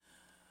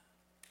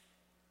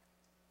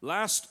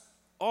Last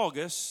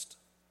August,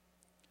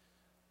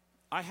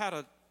 I had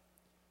it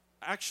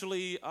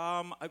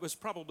was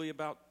probably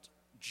about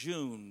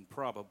June,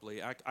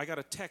 probably. I got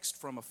a text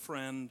from a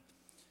friend,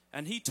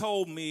 and he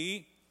told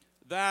me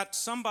that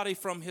somebody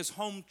from his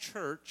home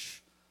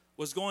church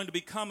was going to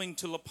be coming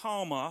to La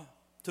Palma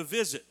to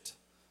visit.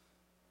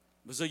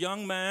 It was a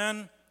young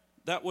man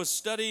that was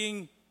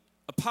studying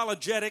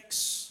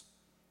apologetics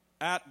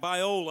at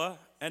Biola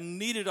and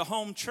needed a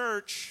home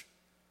church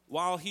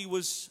while he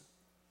was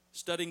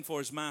studying for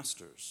his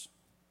master's.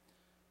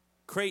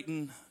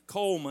 Creighton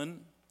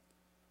Coleman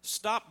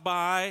stopped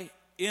by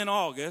in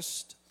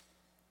August.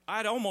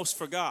 I'd almost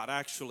forgot,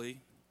 actually,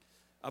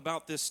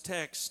 about this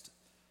text.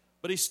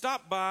 But he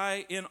stopped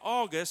by in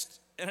August,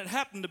 and it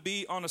happened to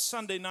be on a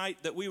Sunday night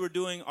that we were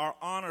doing our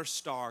Honor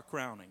Star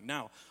crowning.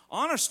 Now,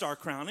 Honor Star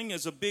crowning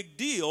is a big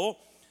deal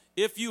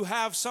if you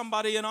have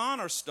somebody in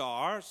Honor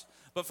Stars.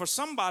 But for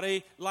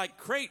somebody like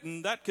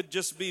Creighton, that could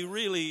just be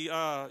really,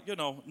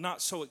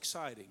 not so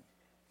exciting.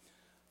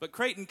 But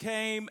Creighton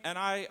came, and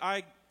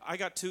I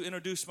got to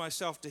introduce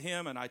myself to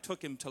him, and I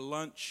took him to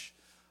lunch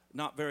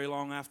not very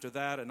long after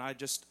that, and I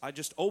just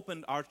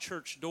opened our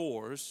church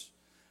doors,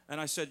 and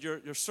I said,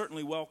 you're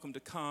certainly welcome to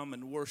come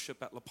and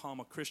worship at La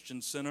Palma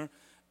Christian Center,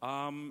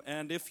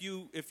 and if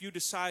you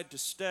decide to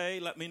stay,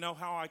 let me know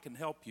how I can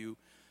help you.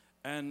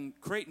 And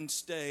Creighton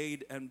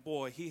stayed, and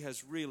boy, he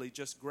has really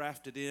just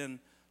grafted in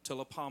to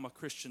La Palma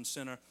Christian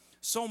Center,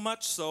 so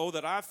much so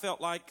that I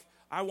felt like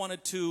I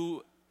wanted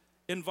to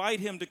invite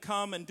him to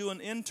come and do an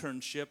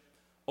internship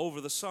over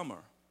the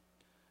summer.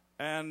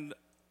 And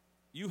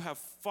you have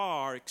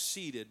far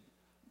exceeded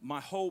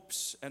my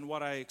hopes and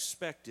what I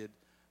expected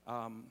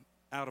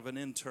out of an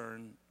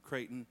intern,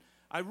 Creighton.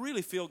 I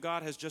really feel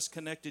God has just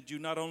connected you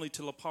not only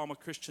to La Palma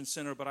Christian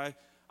Center, but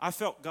I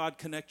felt God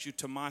connect you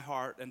to my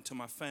heart and to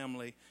my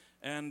family.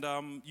 And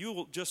you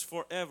will just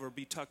forever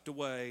be tucked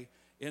away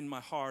in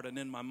my heart and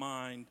in my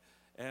mind.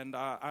 And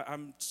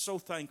I'm so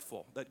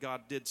thankful that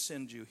God did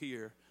send you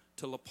here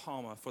to La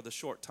Palma for the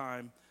short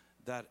time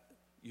that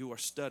you are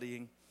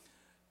studying.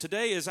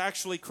 Today is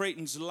actually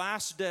Creighton's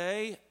last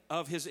day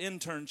of his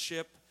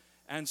internship,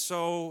 and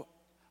so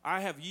I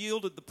have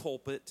yielded the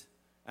pulpit,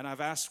 and I've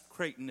asked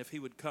Creighton if he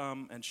would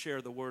come and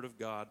share the Word of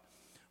God.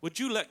 Would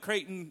you let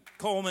Creighton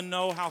Coleman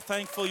know how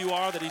thankful you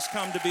are that he's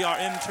come to be our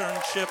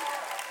internship?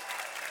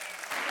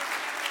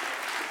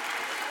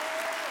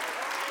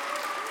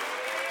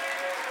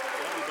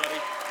 Everybody,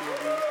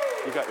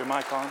 you got your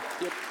mic on?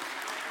 Yep.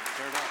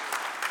 Turn it on.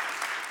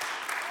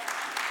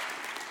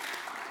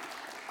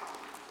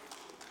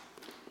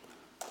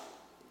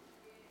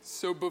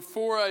 So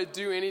before I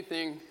do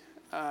anything,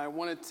 I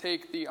want to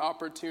take the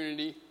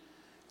opportunity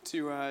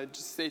to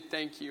just say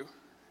thank you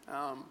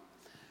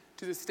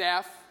to the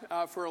staff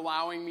for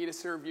allowing me to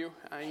serve you.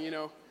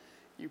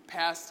 You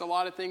passed a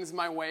lot of things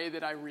my way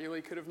that I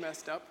really could have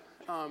messed up,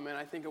 and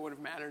I think it would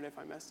have mattered if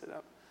I messed it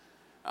up.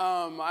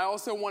 I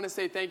also want to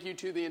say thank you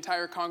to the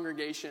entire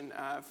congregation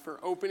for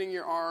opening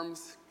your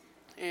arms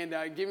and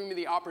giving me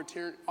the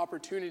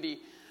opportunity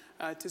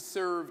to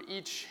serve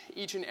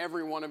each and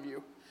every one of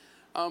you.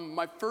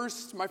 My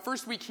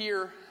first week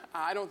here,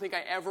 I don't think I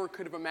ever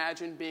could have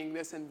imagined being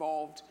this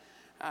involved,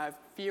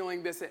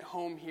 feeling this at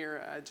home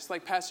here. Just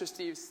like Pastor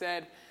Steve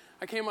said,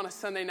 I came on a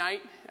Sunday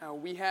night.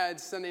 We had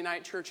Sunday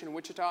night church in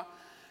Wichita,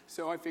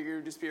 so I figured it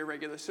would just be a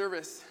regular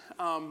service.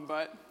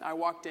 But I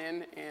walked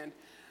in, and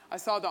I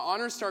saw the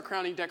Honor Star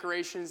crowning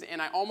decorations,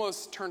 and I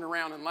almost turned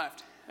around and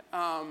left.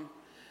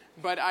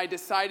 But I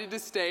decided to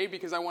stay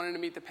because I wanted to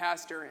meet the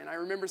pastor. And I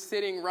remember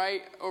sitting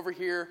right over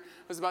here.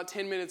 I was about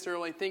 10 minutes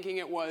early, thinking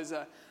it was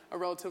a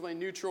relatively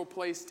neutral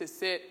place to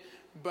sit.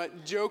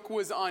 But joke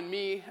was on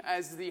me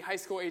as the high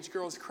school age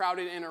girls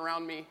crowded in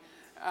around me.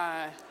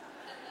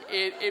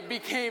 It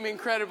became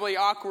incredibly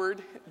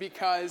awkward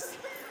because,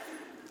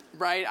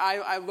 right,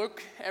 I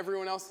look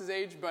everyone else's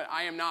age, but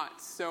I am not.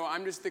 So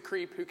I'm just the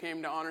creep who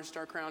came to Honor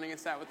Star crowning and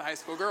sat with the high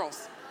school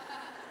girls.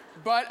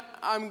 But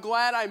I'm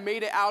glad I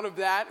made it out of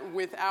that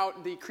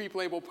without the creep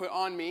label put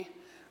on me.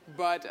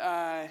 But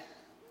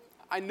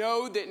I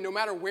know that no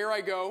matter where I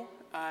go,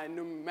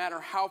 no matter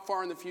how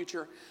far in the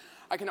future,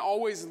 I can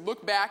always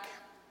look back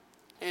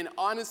and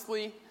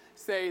honestly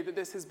say that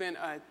this has been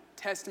a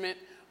testament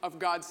of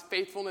God's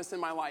faithfulness in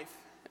my life.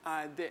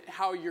 That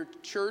how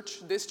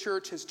this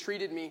church has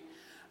treated me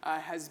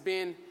has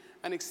been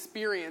an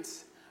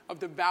experience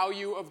of the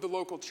value of the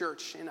local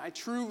church. And I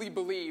truly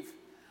believe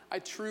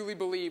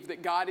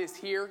that God is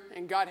here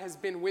and God has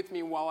been with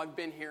me while I've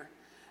been here.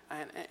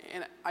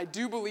 And I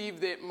do believe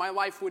that my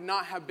life would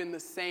not have been the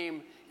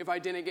same if I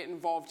didn't get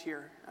involved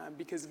here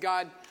because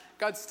God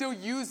still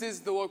uses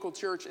the local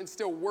church and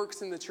still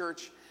works in the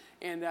church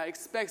and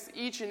expects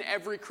each and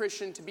every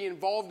Christian to be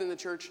involved in the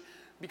church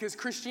because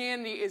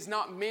Christianity is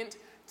not meant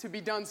to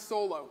be done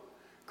solo.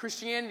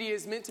 Christianity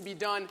is meant to be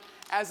done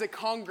as a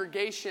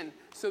congregation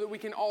so that we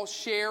can all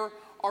share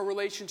our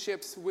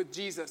relationships with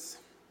Jesus.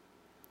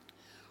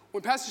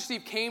 When Pastor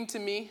Steve came to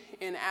me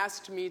and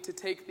asked me to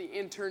take the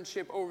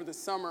internship over the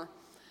summer,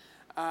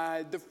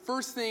 The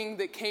first thing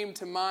that came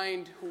to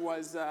mind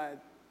was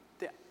that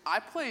I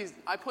play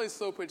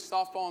slow pitch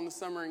softball in the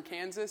summer in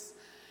Kansas,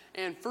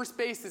 and first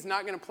base is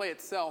not going to play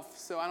itself,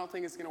 so I don't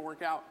think it's going to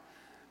work out.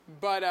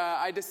 But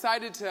I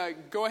decided to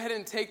go ahead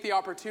and take the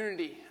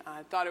opportunity.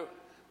 I thought it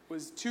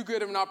was too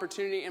good of an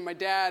opportunity, and my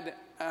dad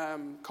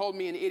called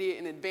me an idiot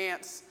in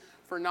advance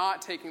for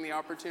not taking the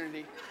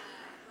opportunity.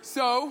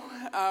 So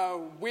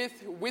with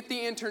the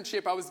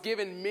internship, I was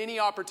given many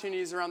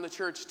opportunities around the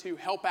church to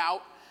help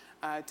out,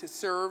 to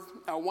serve.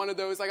 One of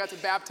those, I got to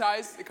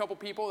baptize a couple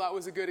people. That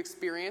was a good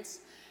experience.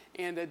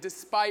 And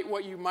despite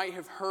what you might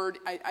have heard,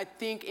 I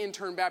think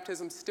intern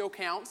baptism still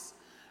counts.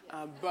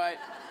 But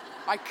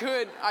I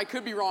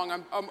could be wrong.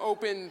 I'm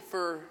open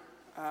for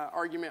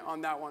argument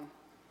on that one.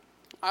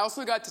 I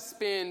also got to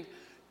spend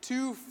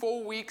 2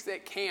 full weeks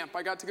at camp.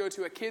 I got to go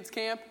to a kids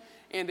camp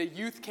and a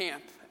youth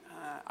camp.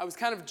 I was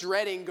kind of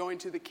dreading going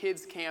to the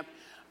kids camp.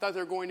 I thought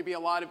there were going to be a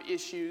lot of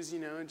issues,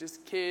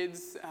 just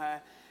kids.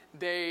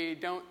 They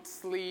don't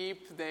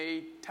sleep,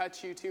 they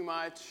touch you too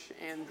much,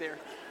 and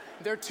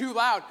they're too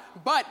loud.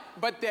 But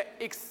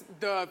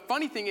the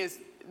funny thing is,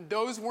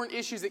 those weren't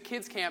issues at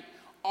kids camp.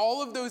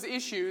 All of those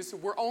issues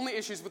were only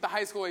issues with the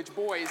high school age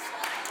boys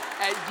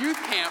at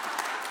youth camp.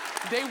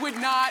 They would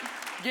not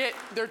get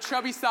their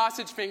chubby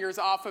sausage fingers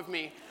off of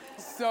me.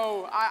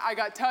 So I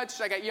got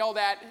touched, I got yelled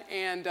at,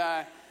 and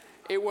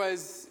it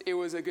was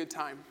a good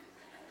time.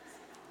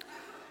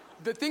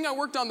 The thing I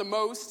worked on the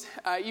most,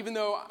 even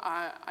though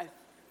I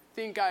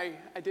think I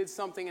did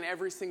something in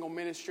every single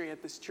ministry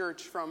at this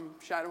church, from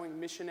shadowing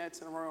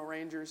missionettes and Royal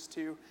Rangers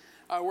to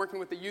working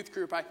with the youth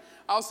group. I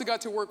also got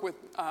to work with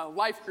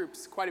life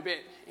groups quite a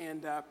bit.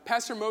 And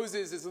Pastor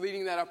Moses is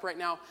leading that up right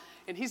now.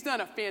 And he's done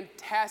a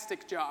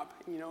fantastic job.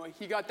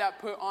 He got that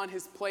put on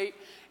his plate.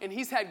 And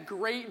he's had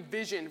great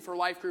vision for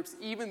life groups,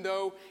 even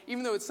though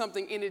it's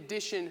something in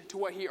addition to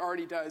what he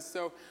already does.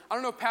 So I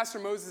don't know if Pastor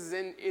Moses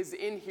is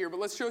in here, but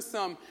let's show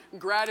some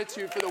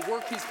gratitude for the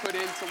work he's put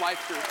into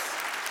life groups.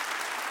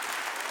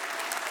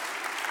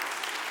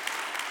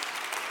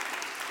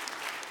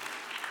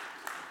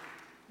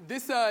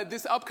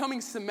 This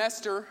upcoming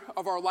semester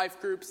of our life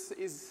groups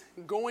is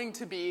going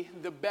to be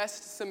the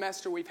best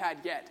semester we've had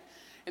yet.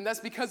 And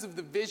that's because of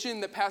the vision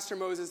that Pastor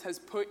Moses has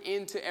put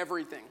into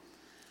everything.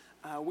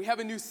 We have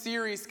a new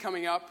series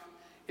coming up.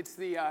 It's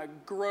the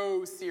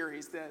Grow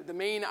series. The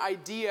main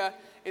idea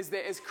is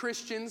that as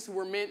Christians,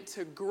 we're meant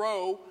to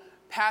grow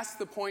past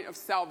the point of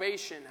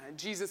salvation.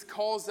 Jesus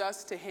calls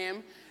us to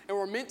him, and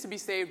we're meant to be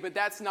saved, but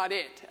that's not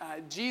it.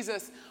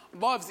 Jesus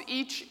loves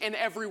each and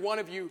every one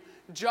of you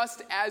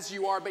just as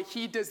you are, but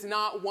he does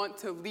not want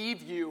to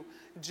leave you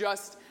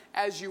just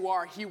as you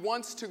are. He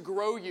wants to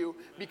grow you,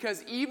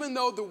 because even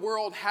though the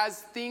world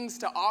has things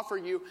to offer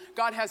you,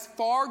 God has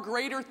far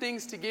greater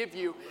things to give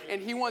you,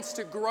 and he wants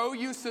to grow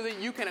you so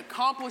that you can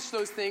accomplish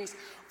those things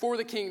for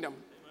the kingdom.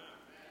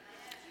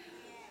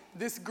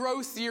 This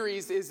Grow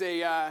series is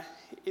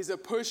a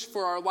push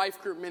for our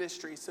life group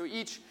ministry. So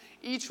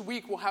each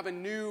week we'll have a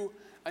new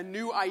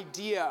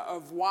idea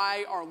of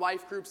why our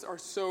life groups are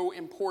so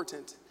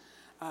important.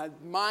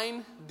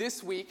 Mine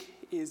this week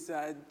is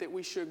that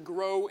we should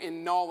grow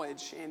in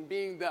knowledge. And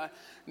being the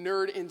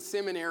nerd in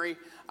seminary,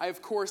 I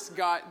of course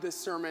got this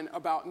sermon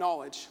about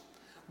knowledge.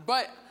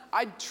 But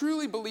I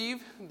truly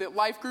believe that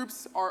life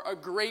groups are a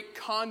great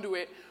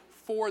conduit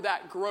for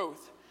that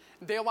growth.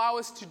 They allow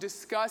us to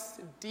discuss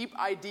deep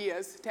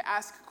ideas, to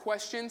ask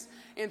questions,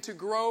 and to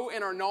grow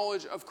in our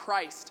knowledge of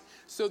Christ,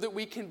 so that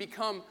we can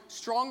become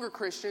stronger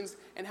Christians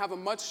and have a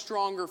much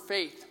stronger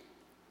faith.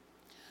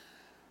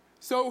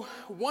 So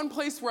one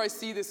place where I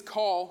see this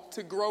call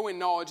to grow in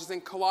knowledge is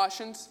in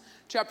Colossians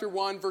chapter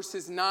 1,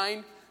 verses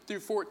 9 through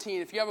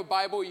 14. If you have a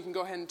Bible, you can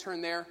go ahead and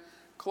turn there.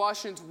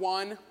 Colossians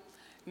 1,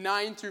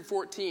 9 through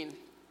 14.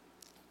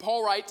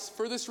 Paul writes,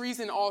 "For this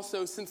reason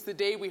also, since the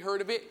day we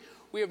heard of it,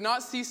 we have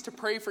not ceased to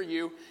pray for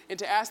you and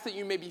to ask that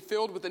you may be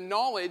filled with the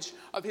knowledge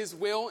of his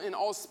will in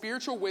all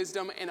spiritual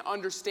wisdom and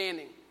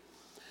understanding,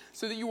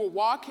 so that you will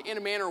walk in a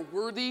manner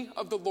worthy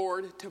of the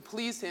Lord, to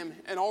please him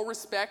in all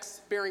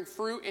respects, bearing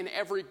fruit in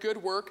every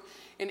good work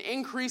and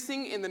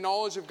increasing in the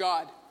knowledge of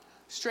God,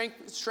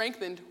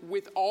 strengthened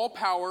with all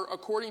power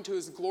according to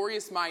his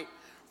glorious might,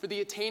 for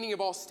the attaining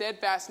of all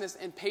steadfastness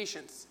and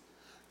patience,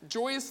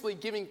 joyously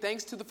giving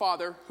thanks to the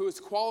Father, who has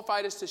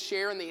qualified us to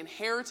share in the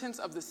inheritance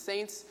of the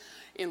saints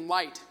in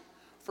light.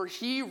 For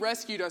he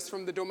rescued us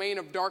from the domain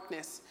of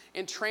darkness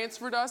and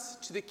transferred us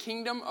to the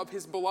kingdom of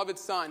his beloved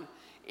Son,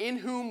 in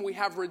whom we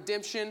have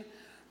redemption,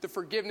 the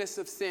forgiveness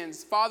of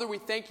sins." Father, we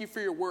thank you for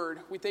your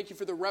word. We thank you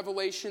for the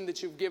revelation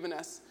that you've given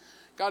us.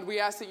 God, we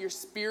ask that your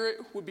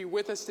Spirit would be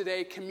with us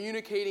today,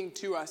 communicating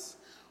to us.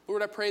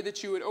 Lord, I pray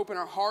that you would open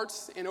our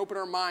hearts and open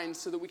our minds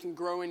so that we can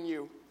grow in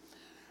you.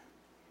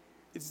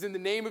 It's in the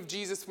name of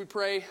Jesus we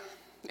pray.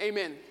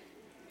 Amen.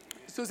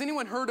 So has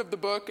anyone heard of the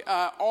book,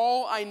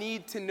 All I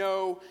Need to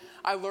Know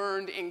I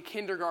Learned in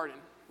Kindergarten?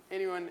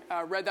 Anyone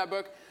read that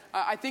book?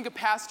 I think a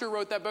pastor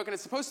wrote that book, and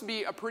it's supposed to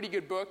be a pretty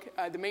good book.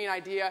 The main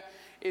idea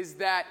is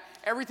that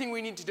everything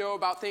we need to know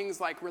about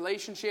things like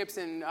relationships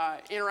and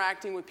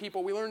interacting with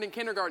people, we learned in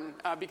kindergarten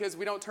because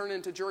we don't turn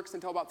into jerks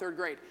until about 3rd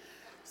grade.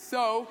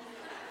 So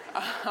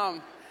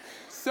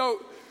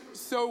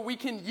we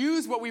can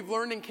use what we've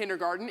learned in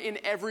kindergarten in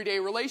everyday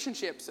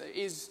relationships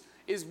is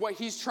what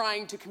he's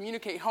trying to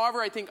communicate.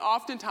 However, I think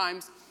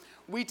oftentimes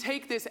we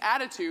take this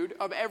attitude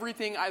of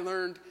everything I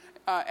learned,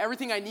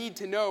 everything I need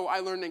to know I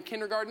learned in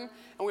kindergarten,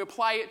 and we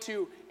apply it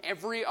to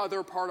every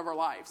other part of our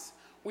lives.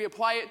 We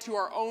apply it to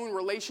our own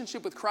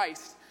relationship with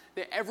Christ,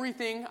 that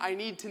everything I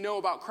need to know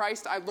about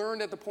Christ I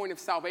learned at the point of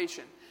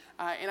salvation.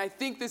 And I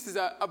think this is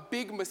a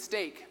big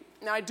mistake.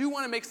 Now, I do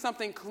want to make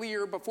something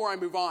clear before I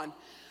move on.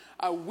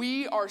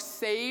 We are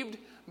saved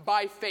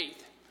by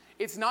faith.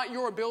 It's not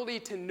your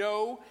ability to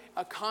know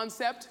a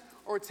concept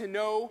or to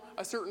know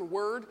a certain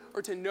word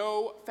or to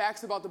know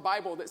facts about the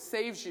Bible that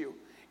saves you.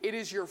 It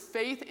is your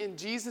faith in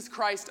Jesus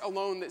Christ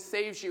alone that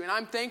saves you. And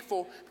I'm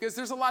thankful because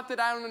there's a lot that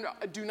I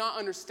do not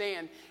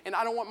understand, and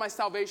I don't want my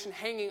salvation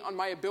hanging on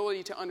my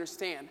ability to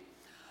understand.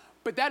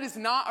 But that is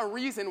not a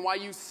reason why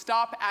you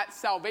stop at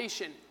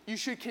salvation. You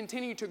should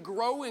continue to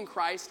grow in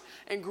Christ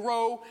and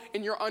grow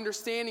in your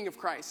understanding of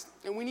Christ.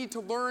 And we need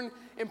to learn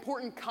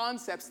important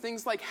concepts,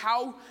 things like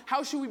how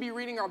should we be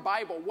reading our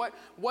Bible?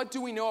 What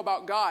do we know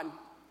about God?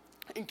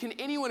 And can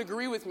anyone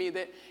agree with me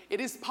that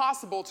it is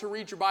possible to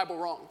read your Bible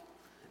wrong?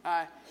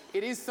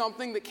 It is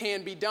something that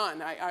can be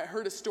done. I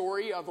heard a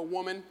story of a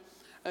woman.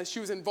 She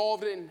was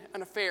involved in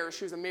an affair.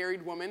 She was a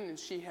married woman, and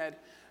she had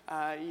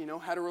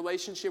had a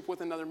relationship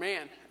with another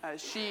man.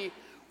 She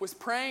was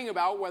praying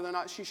about whether or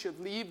not she should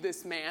leave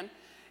this man,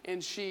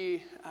 and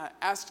she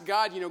asked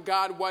God,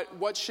 God,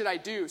 what should I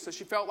do? So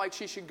she felt like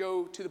she should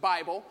go to the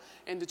Bible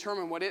and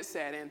determine what it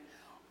said. And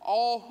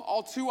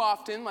all too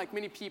often, like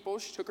many people,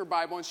 she took her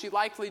Bible and she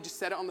likely just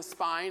set it on the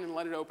spine and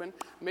let it open,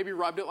 maybe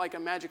rubbed it like a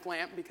magic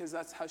lamp because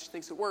that's how she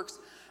thinks it works.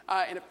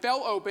 And it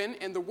fell open,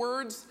 and the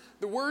words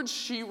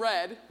she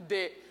read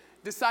that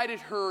decided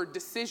her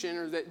decision,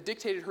 or that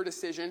dictated her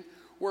decision,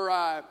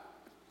 were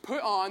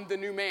put on the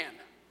new man.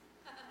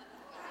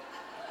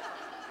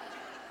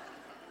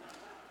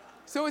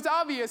 So it's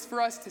obvious for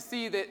us to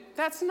see that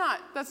that's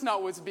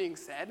not what's being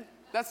said.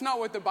 That's not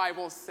what the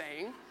Bible is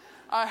saying.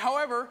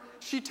 However,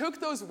 she took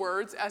those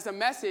words as a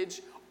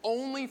message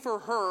only for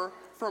her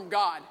from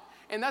God.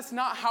 And that's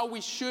not how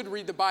we should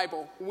read the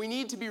Bible. We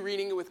need to be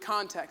reading it with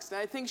context. And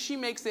I think she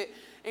makes it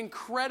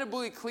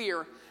incredibly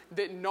clear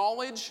that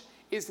knowledge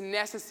is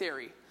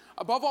necessary.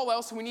 Above all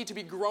else, we need to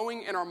be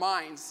growing in our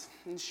minds.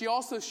 And she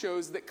also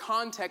shows that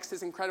context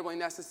is incredibly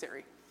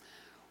necessary.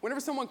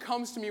 Whenever someone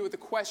comes to me with a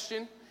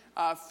question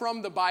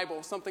from the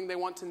Bible, something they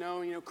want to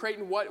know,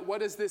 Creighton, what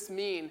does this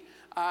mean?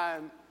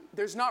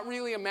 There's not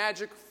really a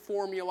magic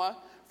formula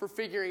for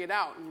figuring it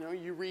out.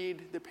 You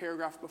read the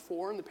paragraph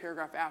before and the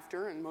paragraph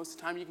after, and most of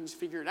the time you can just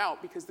figure it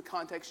out because the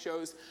context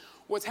shows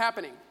what's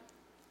happening.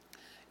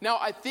 Now,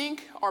 I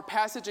think our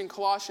passage in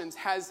Colossians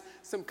has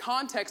some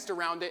context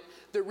around it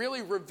that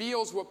really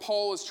reveals what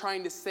Paul is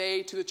trying to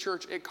say to the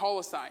church at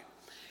Colossae.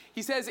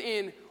 He says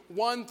in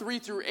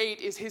 1:3-8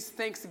 is his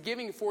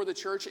thanksgiving for the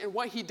church, and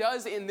what he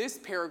does in this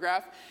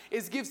paragraph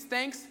is gives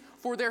thanks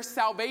for their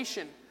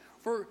salvation,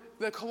 for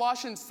the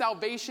Colossians'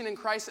 salvation in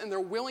Christ and their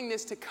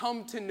willingness to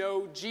come to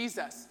know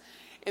Jesus.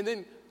 And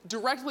then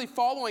directly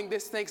following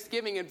this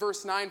thanksgiving in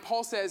verse 9,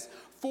 Paul says,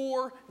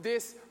 for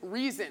this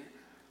reason,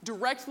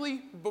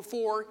 directly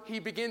before he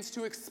begins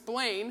to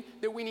explain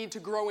that we need to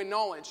grow in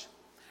knowledge.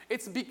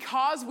 It's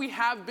because we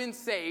have been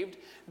saved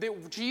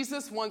that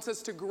Jesus wants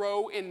us to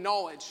grow in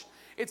knowledge.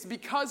 It's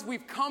because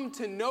we've come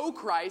to know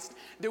Christ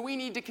that we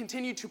need to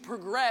continue to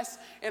progress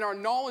in our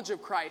knowledge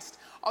of Christ.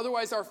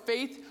 Otherwise, our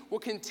faith will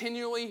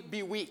continually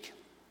be weak.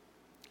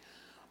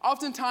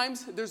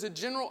 Oftentimes, there's a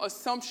general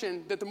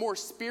assumption that the more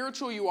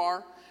spiritual you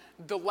are,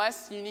 the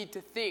less you need to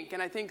think.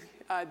 And I think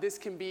this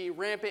can be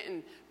rampant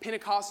in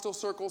Pentecostal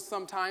circles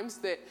sometimes,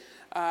 that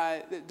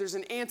there's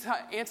an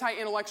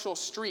anti-intellectual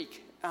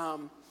streak.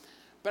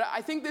 But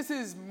I think this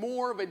is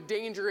more of a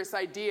dangerous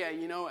idea.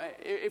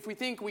 If we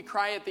think we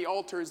cry at the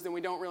altars, then we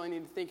don't really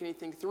need to think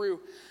anything through.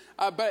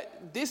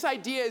 But this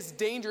idea is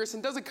dangerous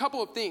and does a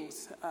couple of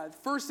things.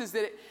 First is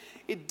that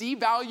it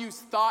devalues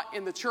thought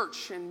in the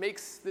church and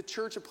makes the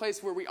church a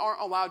place where we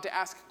aren't allowed to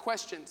ask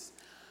questions.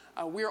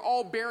 We are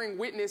all bearing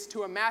witness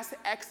to a mass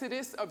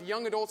exodus of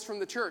young adults from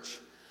the church.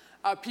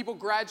 People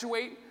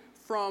graduate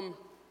from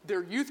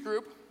their youth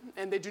group,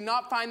 and they do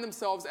not find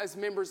themselves as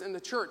members in the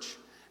church.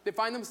 They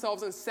find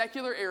themselves in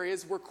secular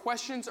areas where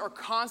questions are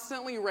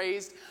constantly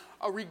raised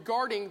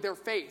regarding their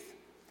faith.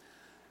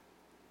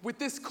 With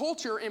this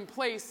culture in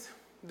place,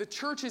 the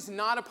church is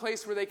not a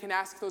place where they can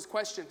ask those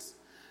questions.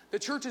 The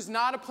church is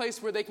not a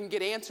place where they can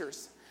get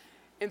answers.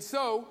 And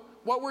so,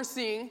 what we're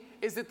seeing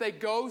is that they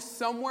go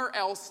somewhere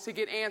else to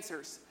get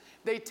answers.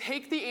 They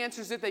take the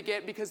answers that they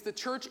get because the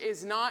church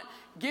is not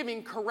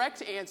giving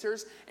correct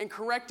answers and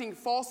correcting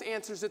false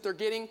answers that they're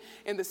getting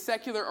in the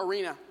secular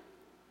arena.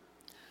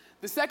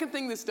 The second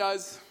thing this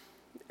does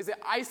is it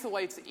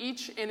isolates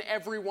each and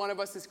every one of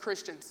us as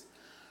Christians.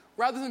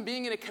 rather than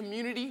being in a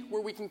community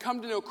where we can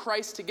come to know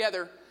Christ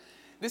together,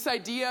 this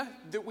idea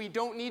that we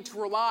don't need to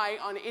rely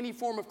on any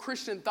form of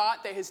Christian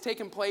thought that has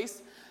taken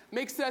place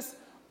makes us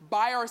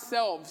by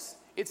ourselves.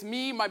 It's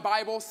me, my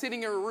Bible,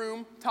 sitting in a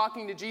room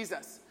talking to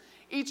Jesus.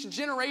 Each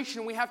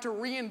generation, we have to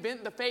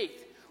reinvent the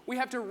faith. We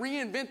have to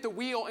reinvent the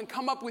wheel and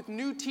come up with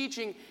new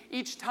teaching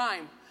each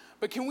time.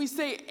 But can we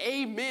say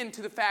amen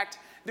to the fact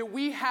that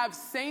we have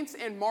saints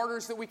and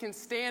martyrs that we can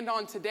stand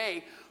on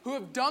today who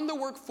have done the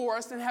work for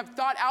us and have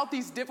thought out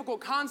these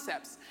difficult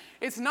concepts?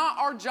 It's not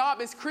our job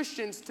as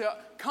Christians to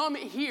come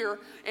here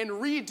and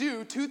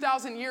redo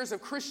 2,000 years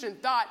of Christian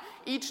thought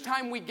each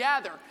time we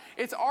gather.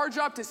 It's our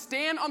job to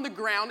stand on the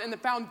ground and the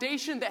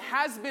foundation that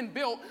has been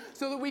built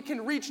so that we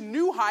can reach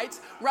new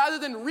heights rather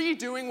than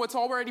redoing what's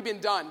already been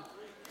done.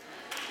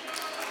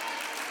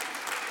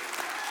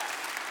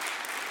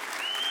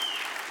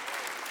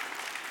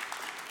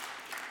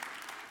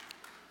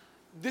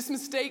 This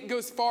mistake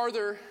goes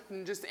farther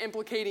than just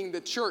implicating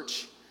the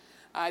church.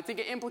 I think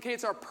it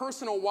implicates our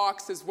personal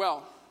walks as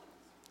well.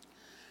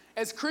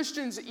 As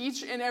Christians,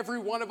 each and every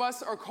one of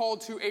us are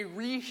called to a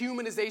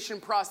rehumanization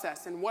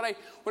process. And what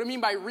I mean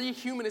by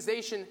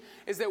rehumanization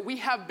is that we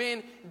have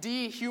been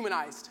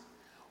dehumanized.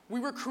 We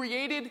were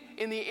created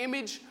in the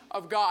image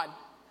of God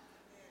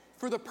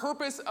for the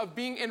purpose of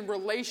being in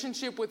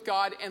relationship with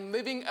God and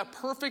living a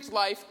perfect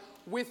life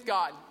with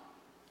God.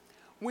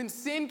 When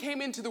sin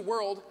came into the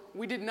world,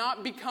 we did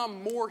not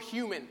become more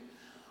human.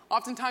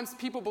 Oftentimes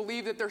people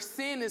believe that their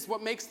sin is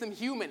what makes them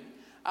human.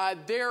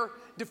 Their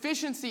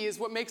deficiency is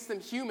what makes them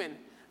human.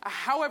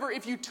 However,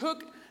 if you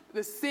took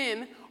the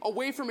sin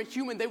away from a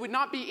human, they would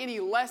not be any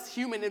less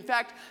human. In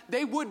fact,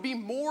 they would be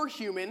more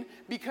human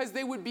because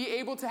they would be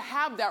able to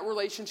have that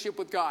relationship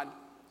with God.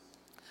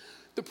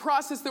 The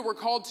process that we're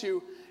called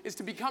to is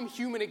to become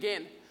human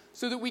again,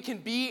 so that we can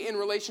be in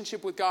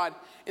relationship with God.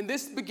 And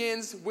this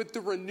begins with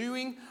the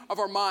renewing of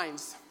our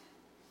minds.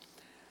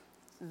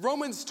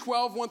 Romans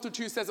 12,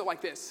 1-2 says it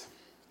like this.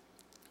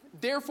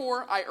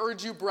 Therefore, I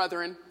urge you,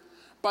 brethren,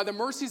 by the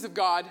mercies of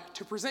God,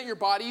 to present your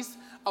bodies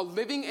a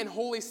living and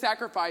holy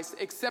sacrifice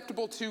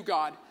acceptable to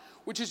God,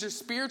 which is your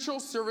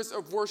spiritual service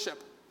of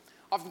worship.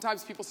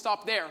 Oftentimes people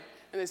stop there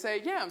and they say,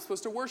 yeah, I'm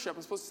supposed to worship.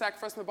 I'm supposed to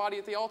sacrifice my body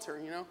at the altar,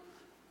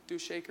 do a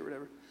shake or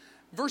whatever.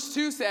 Verse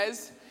 2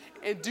 says,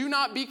 and do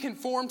not be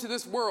conformed to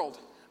this world,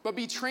 but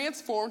be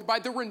transformed by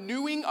the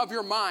renewing of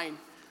your mind,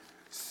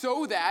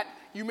 so that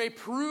you may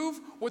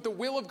prove what the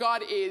will of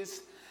God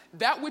is,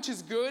 that which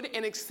is good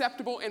and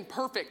acceptable and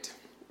perfect.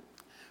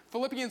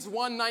 Philippians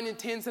 1, 9 and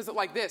 10 says it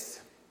like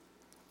this.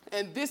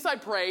 And this I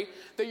pray,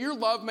 that your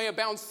love may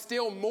abound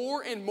still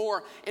more and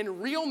more in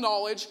real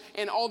knowledge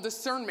and all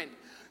discernment,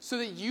 so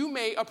that you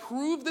may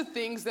approve the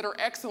things that are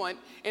excellent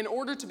in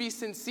order to be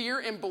sincere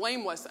and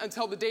blameless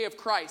until the day of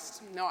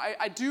Christ. Now,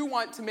 I do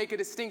want to make a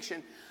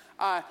distinction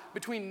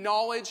between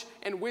knowledge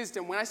and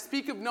wisdom. When I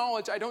speak of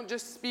knowledge, I don't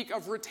just speak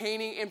of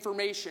retaining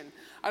information.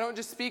 I don't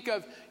just speak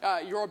of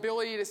your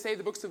ability to say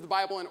the books of the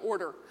Bible in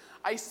order.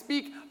 I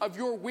speak of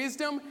your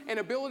wisdom and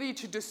ability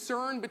to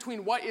discern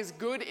between what is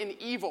good and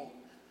evil.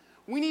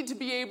 We need to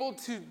be able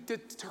to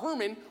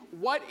determine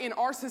what in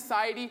our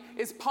society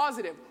is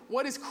positive,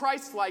 what is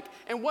Christ-like,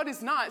 and what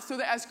is not, so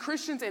that as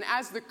Christians and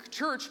as the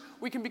church,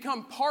 we can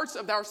become parts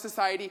of our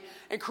society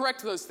and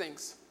correct those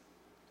things.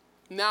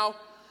 Now,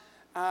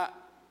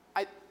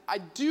 I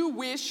do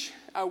wish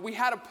we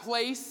had a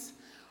place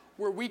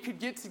where we could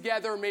get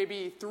together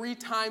maybe 3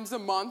 times a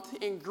month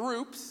in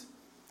groups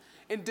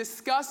and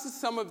discuss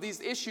some of these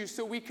issues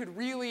so we could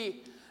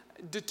really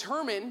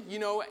determine,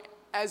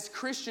 as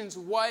Christians,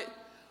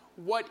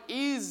 what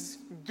is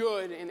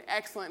good and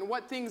excellent and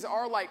what things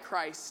are like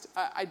Christ.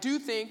 I do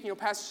think,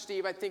 Pastor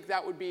Steve, I think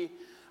that would be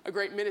a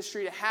great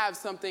ministry to have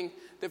something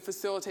that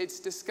facilitates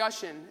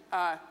discussion.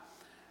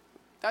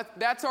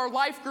 That's our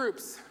life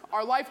groups.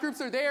 Our life groups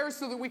are there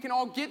so that we can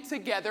all get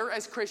together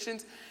as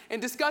Christians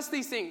and discuss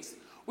these things.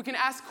 We can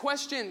ask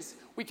questions.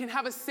 We can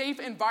have a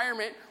safe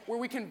environment where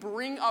we can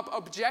bring up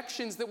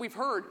objections that we've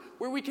heard,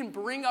 where we can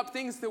bring up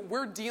things that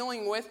we're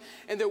dealing with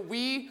and that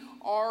we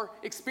are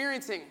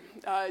experiencing.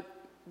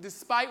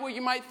 Despite what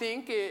you might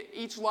think,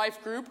 each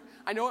life group,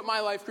 I know at my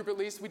life group at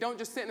least, we don't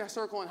just sit in a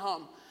circle and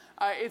hum.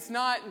 It's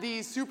not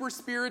the super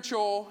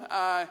spiritual,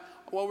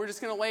 we're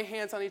just going to lay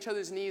hands on each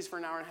other's knees for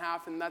an hour and a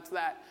half and that's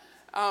that.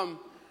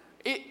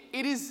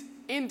 It is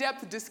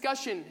in-depth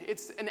discussion.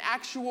 It's an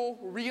actual,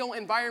 real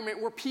environment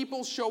where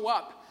people show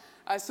up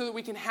so that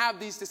we can have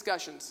these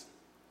discussions.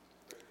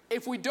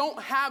 If we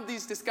don't have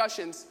these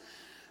discussions,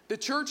 the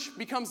church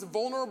becomes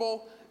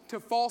vulnerable to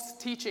false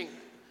teaching.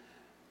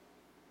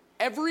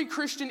 Every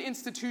Christian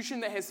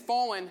institution that has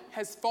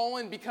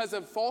fallen because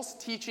of false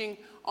teaching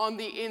on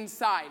the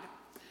inside.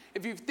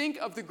 If you think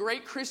of the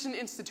great Christian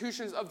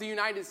institutions of the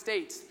United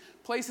States,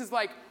 places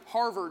like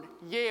Harvard,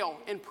 Yale,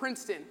 and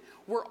Princeton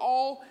were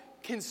all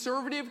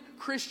conservative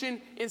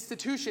Christian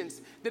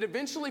institutions that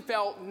eventually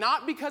fell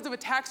not because of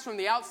attacks from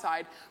the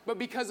outside, but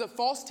because of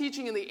false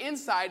teaching in the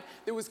inside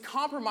that was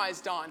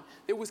compromised on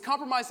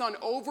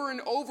over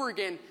and over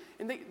again.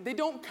 And they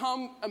don't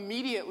come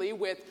immediately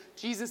with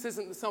Jesus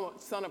isn't the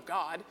Son of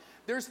God.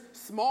 There's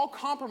small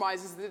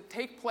compromises that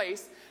take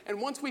place, and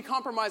once we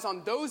compromise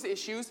on those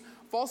issues,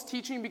 false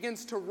teaching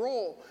begins to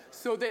roll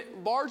so that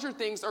larger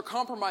things are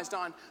compromised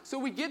on. So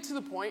we get to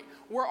the point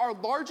where our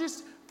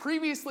largest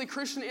previously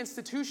Christian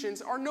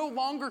institutions are no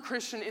longer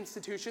Christian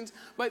institutions,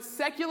 but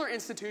secular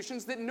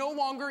institutions that no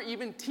longer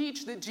even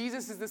teach that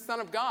Jesus is the Son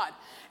of God.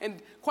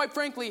 And quite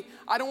frankly,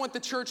 I don't want the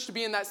church to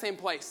be in that same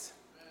place.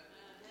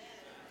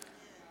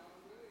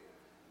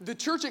 The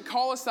church at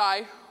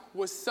Colossae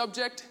was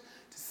subject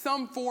to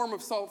some form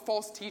of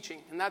false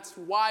teaching, and that's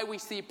why we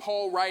see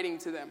Paul writing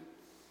to them.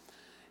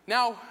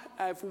 Now,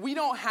 if we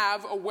don't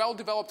have a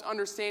well-developed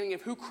understanding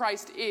of who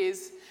Christ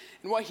is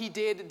and what he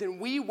did, then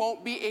we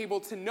won't be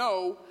able to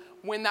know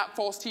when that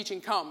false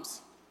teaching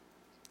comes.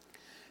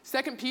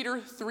 2 Peter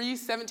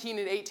 3:17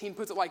 and 18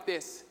 puts it like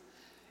this.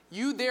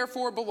 You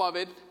therefore,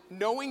 beloved,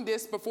 knowing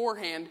this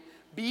beforehand,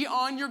 be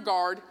on your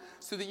guard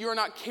so that you are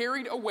not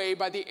carried away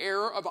by the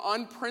error of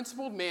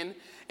unprincipled men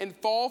and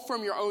fall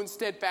from your own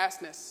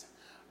steadfastness.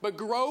 But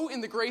grow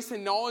in the grace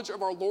and knowledge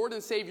of our Lord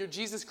and Savior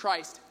Jesus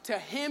Christ. To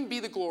him be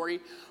the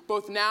glory,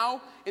 both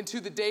now and to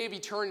the day of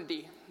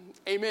eternity.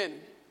 Amen.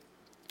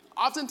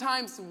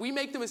 Oftentimes, we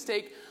make the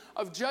mistake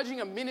of judging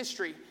a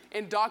ministry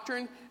and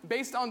doctrine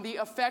based on the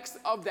effects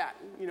of that.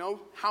 You know,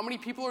 how many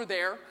people are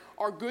there?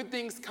 Are good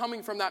things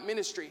coming from that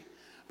ministry?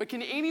 But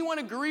can anyone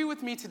agree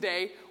with me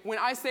today when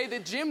I say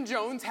that Jim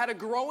Jones had a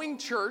growing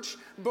church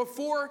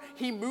before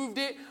he moved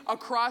it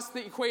across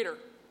the equator?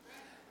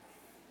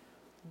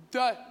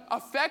 The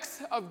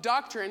effects of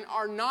doctrine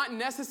are not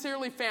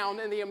necessarily found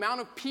in the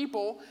amount of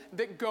people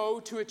that go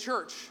to a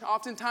church.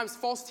 Oftentimes,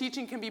 false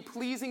teaching can be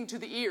pleasing to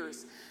the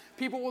ears.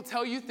 People will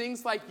tell you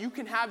things like, you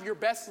can have your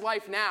best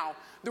life now.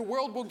 The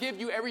world will give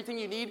you everything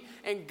you need,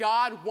 and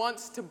God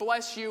wants to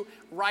bless you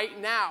right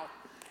now.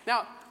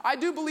 Now, I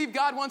do believe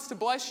God wants to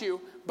bless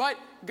you, but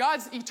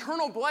God's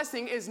eternal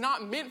blessing is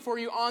not meant for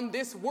you on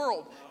this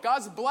world.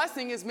 God's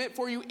blessing is meant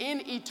for you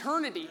in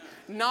eternity,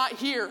 not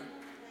here.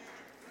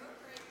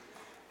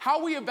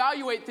 How we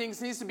evaluate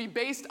things needs to be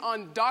based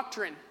on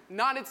doctrine,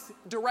 not its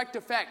direct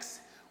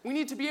effects. We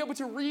need to be able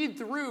to read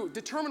through,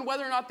 determine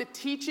whether or not the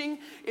teaching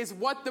is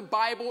what the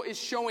Bible is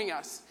showing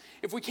us.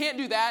 If we can't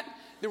do that,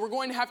 then we're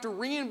going to have to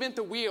reinvent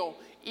the wheel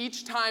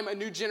each time a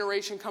new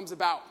generation comes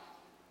about.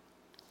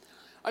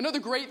 Another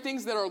great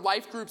things that our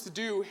life groups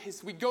do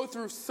is we go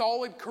through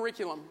solid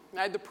curriculum.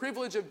 I had the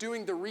privilege of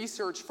doing the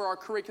research for our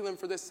curriculum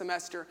for this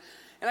semester.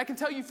 And I can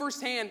tell you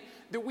firsthand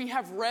that we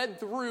have read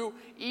through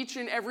each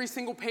and every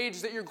single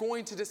page that you're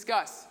going to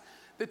discuss.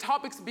 The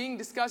topics being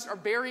discussed are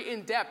very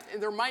in-depth,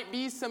 and there might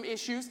be some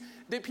issues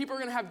that people are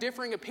going to have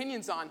differing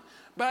opinions on.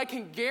 But I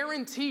can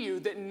guarantee you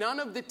that none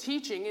of the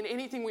teaching in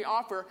anything we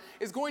offer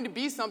is going to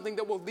be something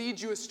that will lead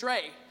you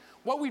astray.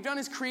 What we've done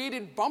is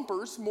created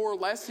bumpers, more or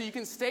less, so you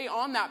can stay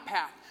on that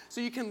path,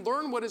 so you can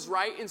learn what is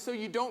right, and so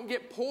you don't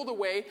get pulled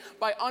away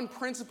by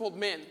unprincipled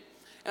men.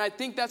 And I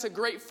think that's a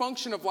great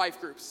function of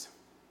life groups.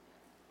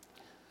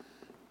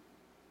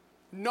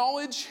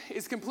 Knowledge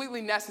is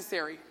completely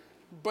necessary,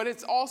 but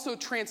it's also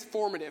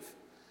transformative.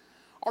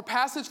 Our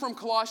passage from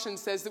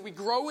Colossians says that we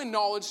grow in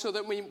knowledge so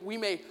that we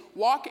may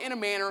walk in a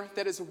manner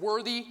that is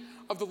worthy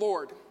of the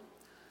Lord.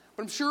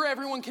 But I'm sure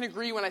everyone can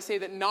agree when I say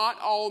that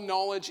not all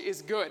knowledge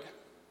is good.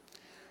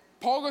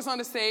 Paul goes on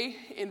to say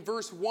in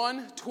verse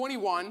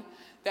 1:21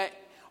 that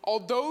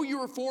although you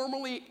were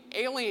formerly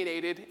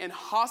alienated and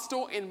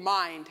hostile in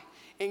mind,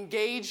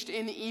 engaged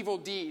in evil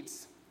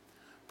deeds.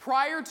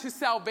 Prior to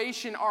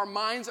salvation, our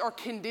minds are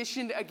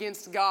conditioned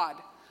against God.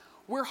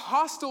 We're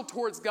hostile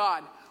towards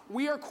God.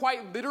 We are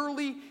quite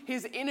literally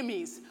his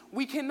enemies.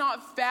 We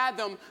cannot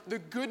fathom the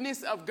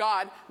goodness of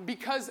God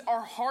because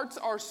our hearts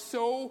are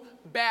so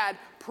bad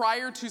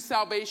prior to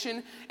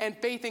salvation and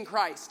faith in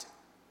Christ.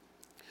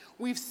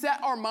 We've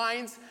set our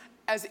minds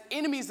as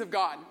enemies of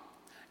God.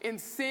 And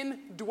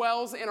sin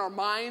dwells in our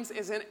minds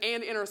and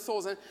in our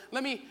souls. And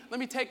let me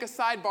take a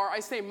sidebar. I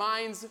say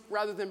minds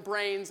rather than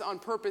brains on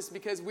purpose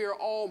because we are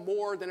all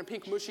more than a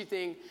pink mushy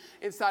thing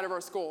inside of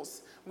our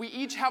skulls. We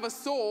each have a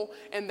soul,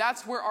 and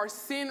that's where our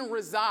sin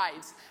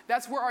resides.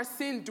 That's where our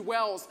sin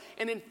dwells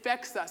and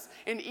infects us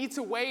and eats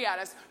away at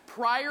us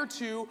prior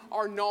to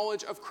our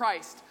knowledge of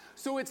Christ.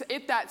 So it's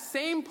at that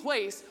same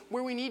place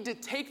where we need to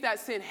take that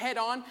sin head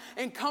on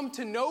and come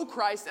to know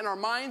Christ in our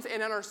minds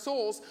and in our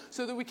souls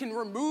so that we can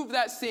remove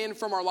that sin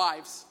from our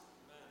lives.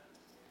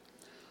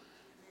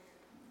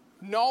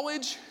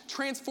 Knowledge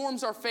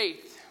transforms our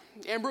faith.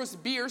 Ambrose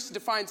Bierce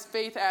defines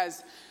faith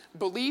as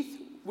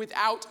belief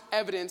without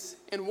evidence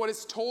in what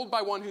is told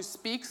by one who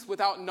speaks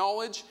without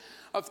knowledge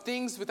of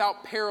things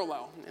without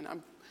parallel. And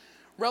I'm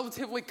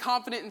relatively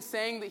confident in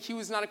saying that he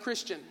was not a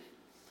Christian.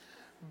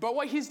 But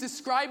what he's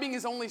describing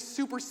is only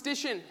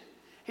superstition.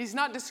 He's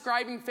not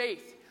describing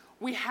faith.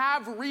 We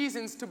have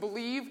reasons to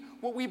believe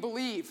what we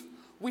believe.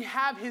 We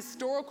have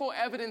historical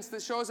evidence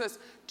that shows us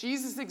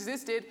Jesus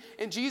existed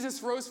and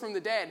Jesus rose from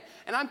the dead.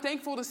 And I'm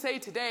thankful to say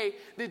today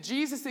that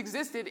Jesus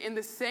existed in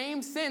the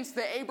same sense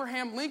that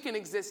Abraham Lincoln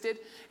existed,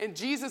 and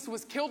Jesus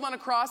was killed on a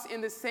cross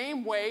in the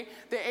same way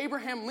that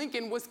Abraham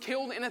Lincoln was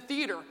killed in a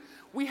theater.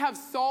 We have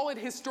solid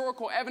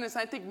historical evidence.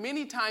 I think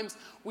many times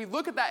we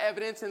look at that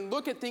evidence and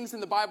look at things in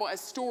the Bible as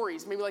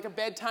stories, maybe like a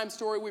bedtime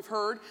story we've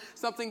heard,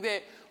 something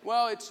that,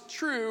 well, it's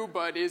true,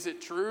 but is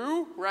it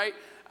true, right?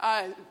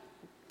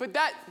 But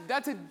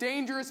that's a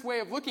dangerous way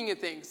of looking at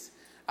things.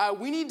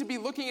 We need to be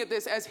looking at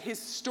this as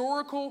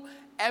historical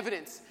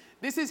evidence.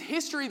 This is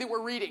history that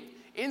we're reading.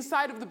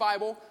 Inside of the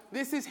Bible,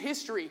 this is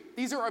history.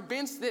 These are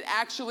events that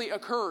actually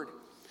occurred.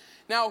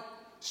 Now,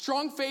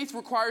 strong faith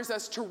requires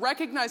us to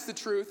recognize the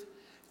truth,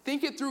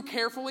 think it through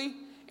carefully,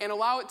 and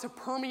allow it to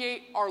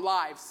permeate our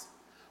lives.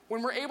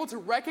 When we're able to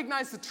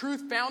recognize the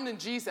truth found in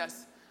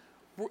Jesus,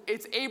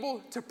 it's able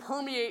to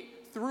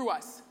permeate through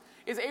us.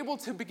 Is able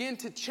to begin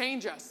to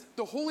change us.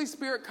 The Holy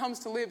Spirit comes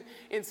to live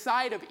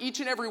inside of each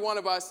and every one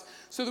of us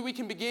so that we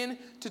can begin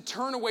to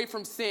turn away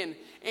from sin,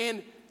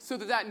 and so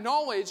that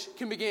knowledge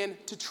can begin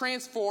to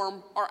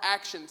transform our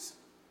actions.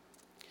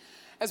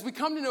 As we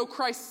come to know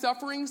Christ's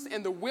sufferings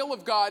and the will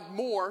of God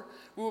more,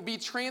 we will be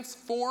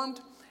transformed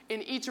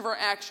in each of our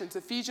actions.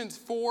 Ephesians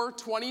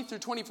 4:20 through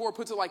 24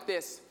 puts it like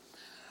this: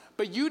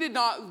 "But you did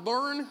not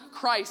learn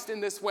Christ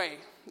in this way,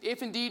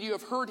 if indeed you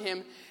have heard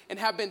him and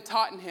have been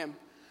taught in him,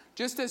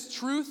 just as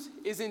truth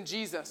is in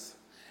Jesus,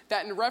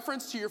 that in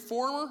reference to your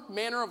former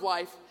manner of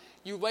life,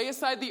 you lay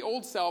aside the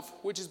old self,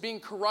 which is being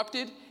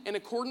corrupted in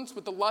accordance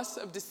with the lusts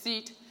of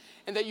deceit,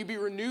 and that you be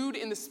renewed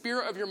in the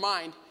spirit of your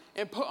mind,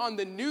 and put on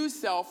the new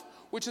self,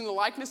 which in the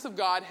likeness of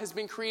God has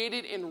been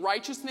created in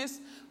righteousness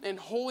and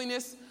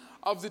holiness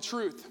of the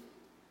truth."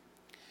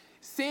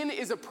 Sin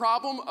is a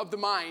problem of the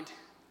mind.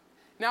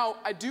 Now,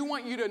 I do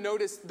want you to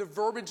notice the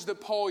verbiage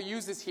that Paul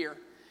uses here.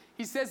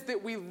 He says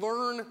that we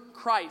learn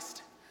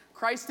Christ.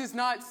 Christ is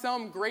not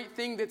some great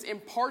thing that's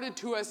imparted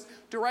to us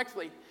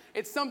directly.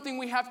 It's something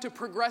we have to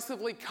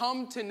progressively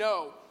come to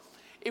know.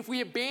 If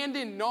we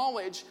abandon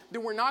knowledge,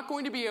 then we're not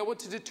going to be able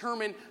to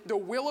determine the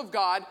will of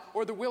God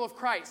or the will of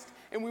Christ.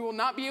 And we will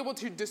not be able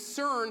to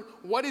discern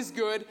what is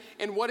good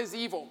and what is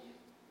evil.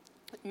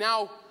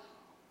 Now,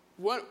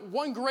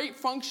 one great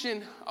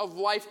function of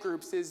life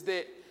groups is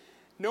that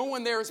no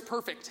one there is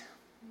perfect.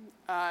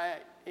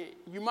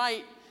 You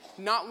might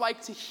not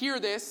like to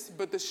hear this,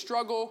 but the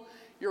struggle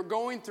you're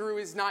going through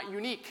is not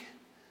unique.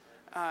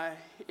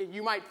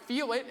 You might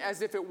feel it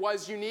as if it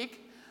was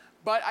unique,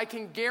 but I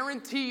can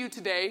guarantee you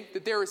today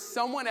that there is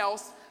someone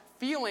else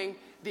feeling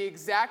the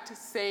exact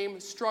same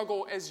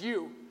struggle as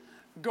you,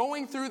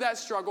 going through that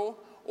struggle,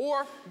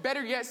 or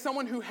better yet,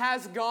 someone who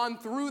has gone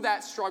through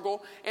that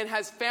struggle and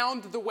has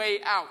found the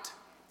way out.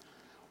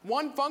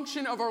 One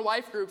function of our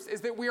life groups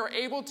is that we are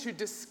able to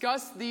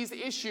discuss these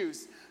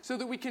issues so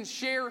that we can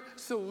share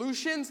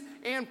solutions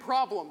and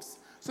problems,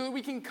 so that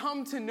we can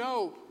come to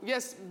know,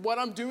 yes, what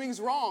I'm doing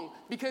is wrong,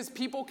 because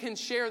people can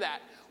share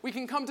that. We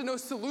can come to know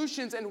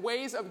solutions and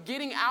ways of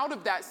getting out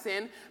of that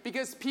sin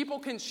because people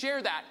can share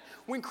that.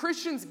 When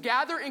Christians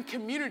gather in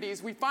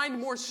communities, we find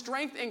more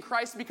strength in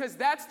Christ because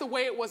that's the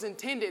way it was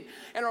intended,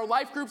 and our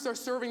life groups are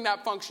serving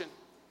that function.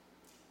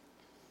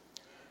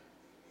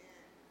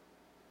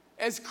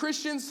 As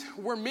Christians,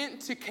 we're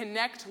meant to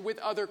connect with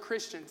other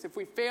Christians. If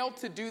we fail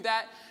to do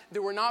that,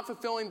 then we're not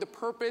fulfilling the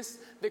purpose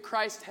that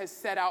Christ has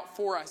set out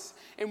for us,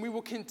 and we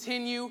will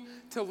continue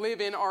to live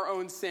in our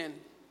own sin.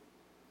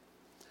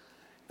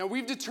 Now,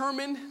 we've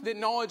determined that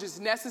knowledge is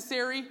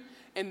necessary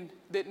and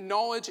that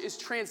knowledge is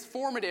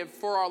transformative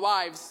for our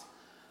lives.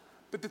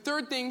 But the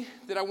third thing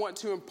that I want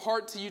to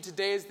impart to you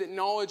today is that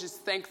knowledge is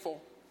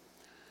thankful.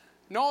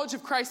 Knowledge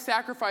of Christ's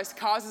sacrifice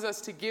causes us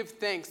to give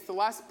thanks. The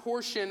last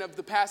portion of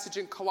the passage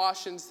in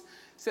Colossians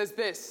says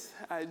this: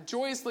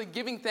 joyously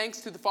giving thanks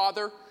to the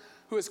Father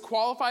who has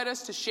qualified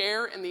us to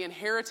share in the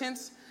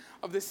inheritance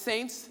of the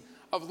saints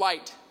of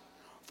light.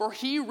 For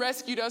he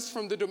rescued us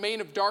from the domain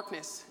of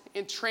darkness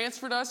and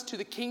transferred us to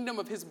the kingdom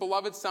of his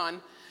beloved Son,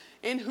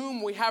 in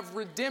whom we have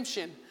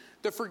redemption,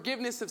 the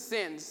forgiveness of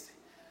sins.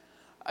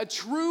 A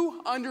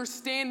true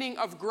understanding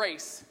of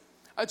grace,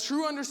 a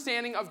true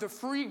understanding of the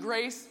free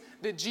grace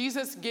that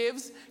Jesus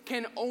gives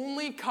can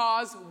only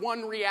cause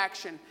one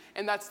reaction,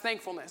 and that's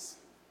thankfulness.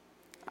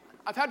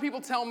 I've had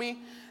people tell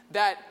me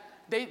that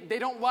they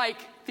don't like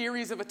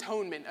theories of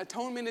atonement.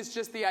 Atonement is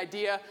just the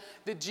idea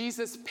that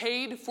Jesus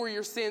paid for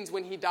your sins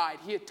when he died.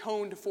 He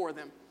atoned for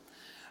them.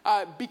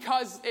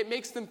 Because it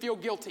makes them feel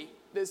guilty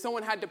that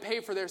someone had to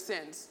pay for their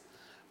sins.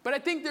 But I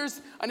think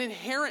there's an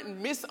inherent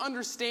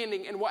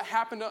misunderstanding in what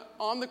happened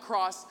on the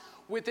cross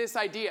with this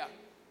idea.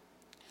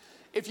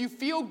 If you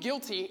feel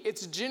guilty,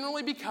 it's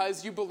generally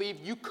because you believe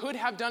you could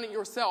have done it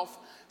yourself.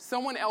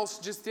 Someone else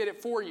just did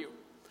it for you.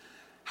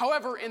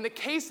 However, in the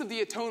case of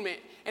the atonement,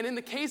 and in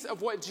the case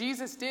of what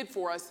Jesus did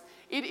for us,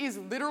 it is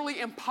literally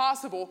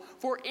impossible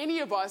for any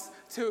of us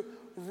to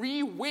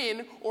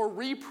re-win or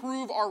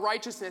reprove our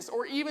righteousness,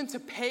 or even to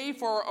pay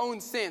for our own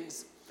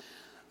sins.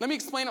 Let me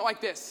explain it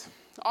like this.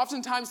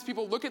 Oftentimes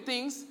people look at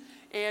things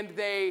and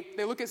they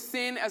look at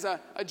sin as a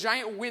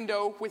giant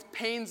window with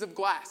panes of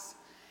glass.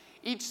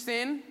 Each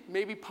sin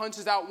maybe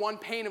punches out one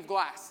pane of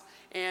glass.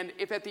 And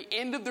if at the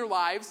end of their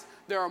lives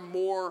there are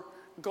more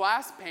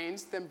glass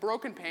panes than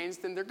broken panes,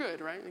 then they're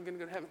good, right? They're going to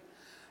go to heaven.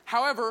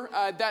 However,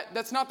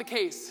 that's not the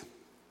case.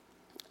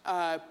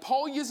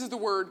 Paul uses the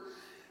word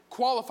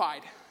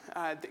qualified.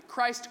 That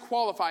Christ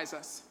qualifies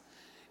us.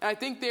 And I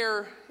think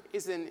there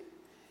is an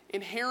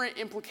inherent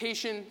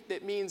implication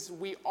that means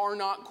we are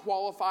not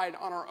qualified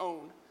on our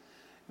own,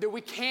 that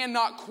we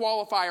cannot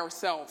qualify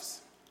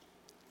ourselves.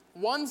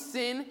 One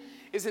sin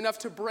is enough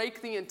to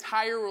break the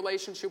entire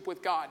relationship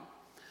with God.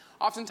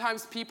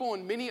 Oftentimes people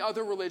in many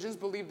other religions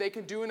believe they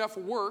can do enough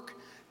work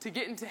to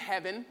get into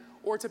heaven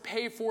or to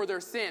pay for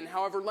their sin.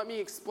 However, let me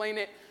explain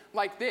it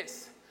like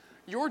this.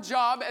 Your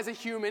job as a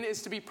human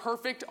is to be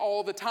perfect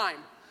all the time.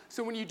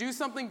 So when you do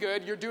something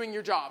good, you're doing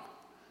your job.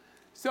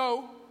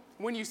 So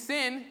when you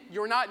sin,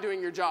 you're not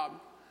doing your job.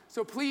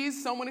 So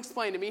please, someone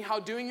explain to me how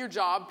doing your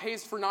job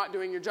pays for not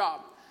doing your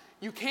job.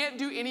 You can't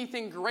do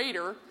anything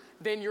greater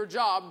than your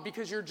job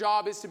because your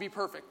job is to be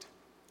perfect.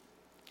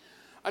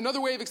 Another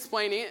way of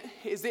explaining it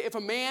is that if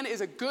a man is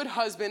a good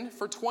husband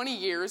for 20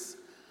 years,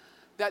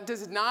 that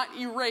does not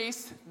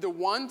erase the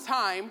one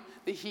time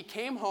that he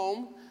came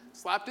home,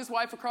 slapped his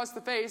wife across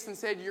the face, and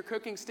said, "Your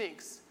cooking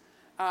stinks."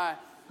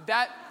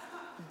 That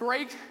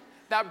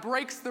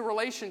breaks the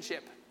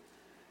relationship.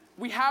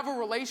 We have a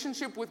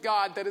relationship with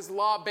God that is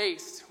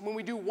law-based. When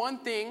we do one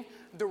thing,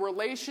 the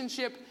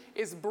relationship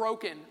is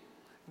broken.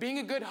 Being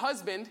a good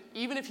husband,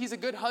 even if he's a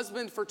good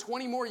husband for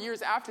 20 more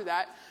years after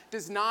that,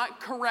 does not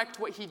correct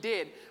what he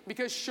did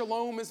because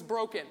shalom is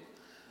broken.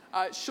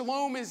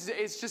 Shalom is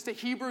just a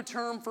Hebrew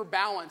term for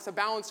balance, a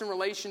balance in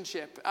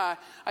relationship.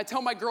 I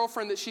tell my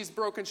girlfriend that she's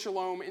broken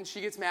shalom, and she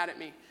gets mad at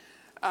me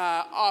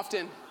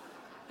often.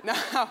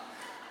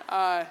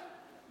 Now,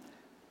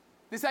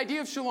 this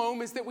idea of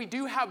shalom is that we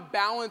do have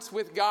balance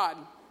with God.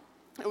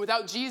 And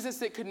without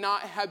Jesus, it could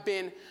not have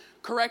been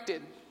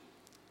corrected.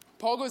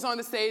 Paul goes on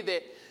to say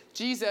that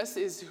Jesus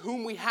is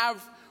whom we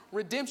have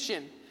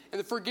redemption and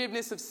the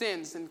forgiveness of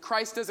sins. And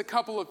Christ does a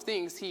couple of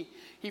things.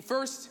 He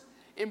first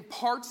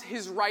imparts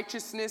his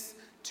righteousness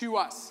to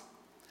us.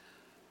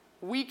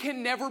 We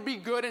can never be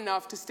good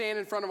enough to stand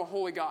in front of a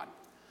holy God.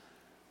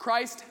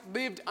 Christ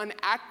lived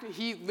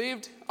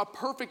a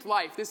perfect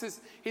life. This is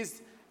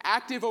his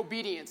active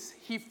obedience.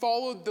 He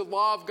followed the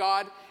law of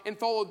God and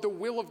followed the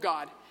will of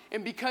God.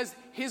 And because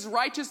his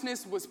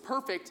righteousness was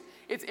perfect,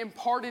 it's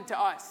imparted to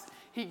us.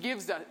 He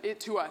gives it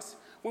to us.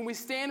 When we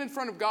stand in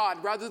front of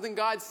God, rather than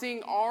God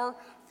seeing our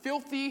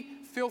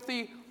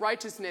filthy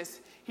righteousness,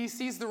 he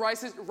sees the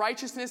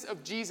righteousness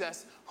of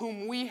Jesus,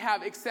 whom we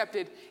have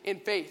accepted in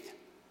faith.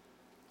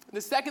 The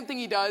second thing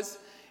he does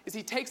is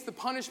he takes the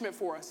punishment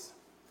for us.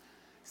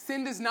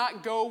 Sin does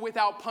not go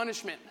without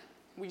punishment.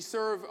 We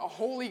serve a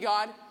holy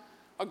God,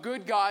 a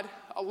good God,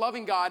 a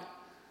loving God.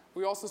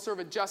 We also serve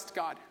a just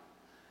God.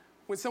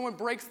 When someone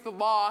breaks the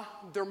law,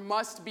 there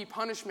must be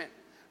punishment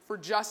for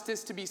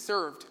justice to be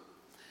served.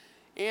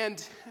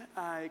 And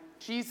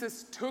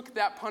Jesus took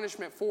that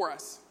punishment for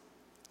us.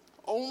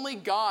 Only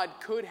God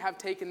could have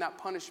taken that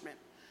punishment.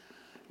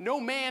 No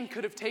man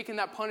could have taken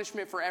that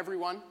punishment for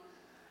everyone.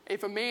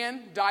 If a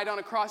man died on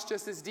a cross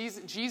just as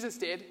Jesus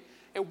did,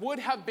 it would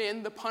have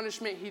been the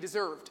punishment he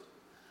deserved.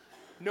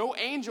 No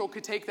angel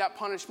could take that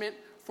punishment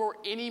for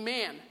any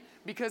man,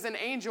 because an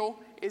angel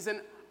is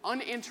an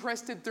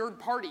uninterested third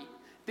party.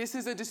 This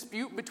is a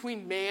dispute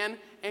between man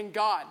and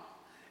God.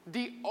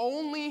 The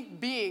only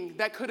being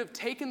that could have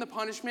taken the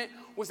punishment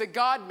was a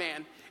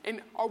God-man.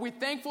 And are we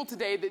thankful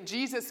today that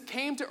Jesus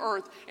came to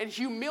earth and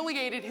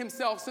humiliated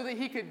himself so that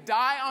he could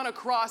die on a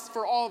cross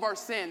for all of our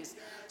sins,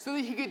 so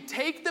that he could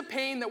take the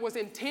pain that was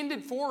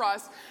intended for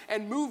us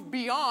and move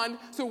beyond,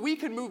 so we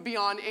could move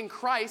beyond in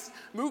Christ,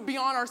 move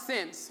beyond our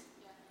sins.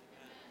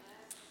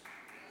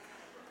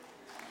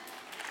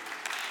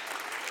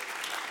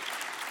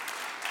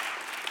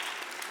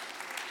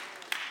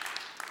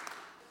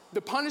 The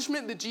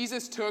punishment that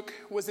Jesus took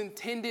was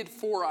intended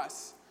for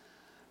us,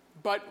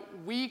 but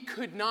we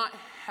could not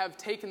have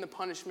taken the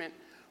punishment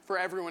for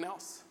everyone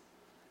else.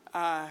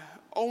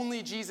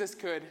 Only Jesus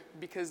could,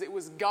 because it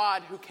was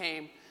God who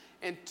came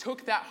and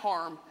took that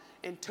harm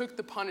and took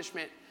the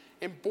punishment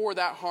and bore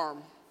that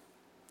harm.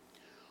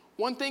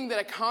 One thing that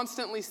I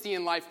constantly see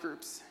in life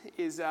groups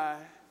is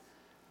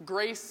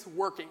grace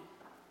working.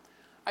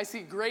 I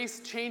see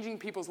grace changing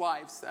people's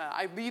lives.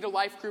 I lead a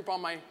life group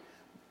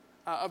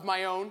of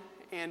my own.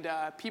 And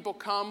people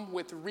come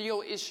with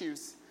real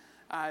issues.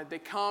 They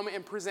come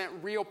and present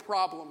real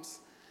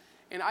problems.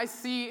 And I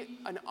see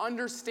an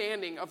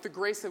understanding of the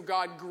grace of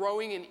God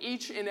growing in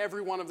each and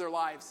every one of their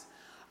lives.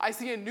 I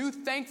see a new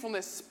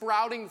thankfulness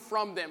sprouting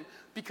from them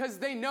because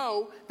they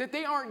know that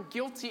they aren't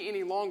guilty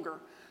any longer.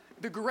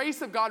 The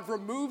grace of God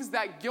removes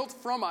that guilt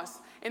from us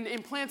and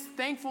implants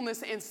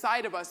thankfulness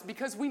inside of us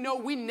because we know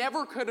we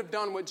never could have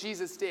done what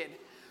Jesus did.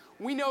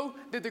 We know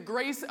that the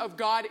grace of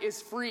God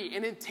is free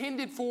and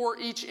intended for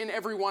each and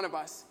every one of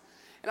us.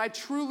 And I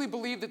truly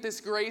believe that this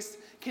grace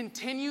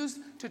continues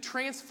to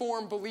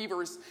transform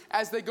believers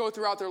as they go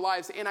throughout their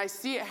lives, and I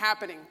see it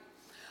happening.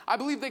 I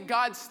believe that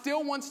God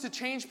still wants to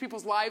change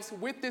people's lives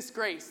with this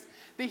grace,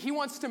 that he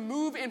wants to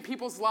move in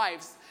people's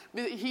lives,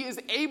 that he is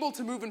able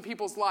to move in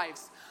people's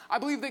lives. I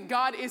believe that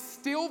God is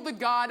still the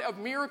God of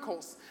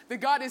miracles, that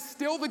God is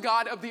still the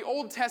God of the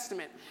Old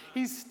Testament.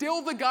 He's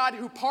still the God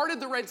who parted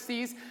the Red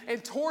Seas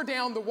and tore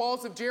down the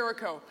walls of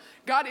Jericho.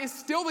 God is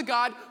still the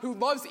God who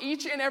loves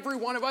each and every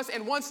one of us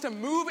and wants to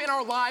move in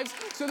our lives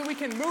so that we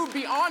can move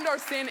beyond our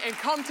sin and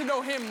come to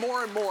know him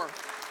more and more.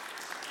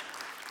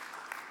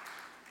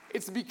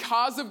 It's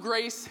because of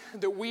grace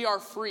that we are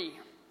free.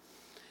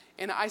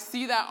 And I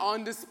see that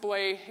on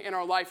display in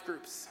our life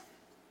groups.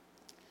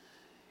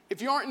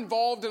 If you aren't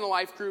involved in a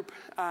life group,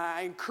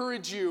 I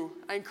encourage you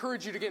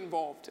to get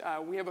involved.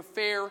 We have a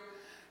fair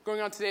going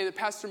on today that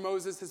Pastor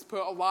Moses has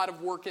put a lot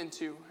of work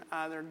into.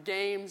 There are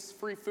games,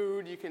 free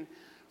food. You can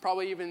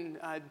probably even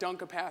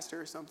dunk a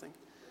pastor or something.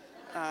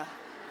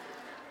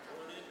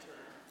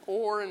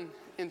 Or an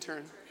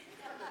intern.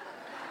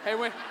 Hey,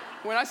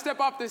 when I step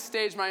off this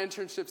stage, my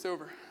internship's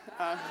over.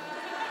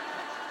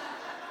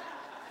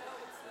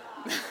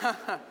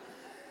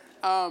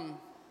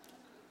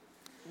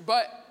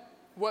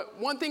 But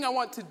one thing I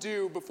want to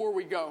do before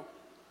we go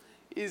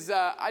is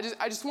I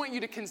just want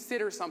you to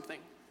consider something.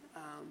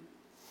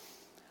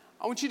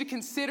 I want you to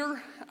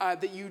consider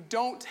that you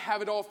don't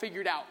have it all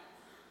figured out.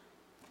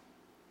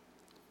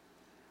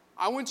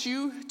 I want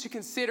you to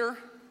consider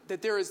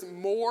that there is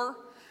more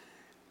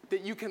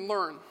that you can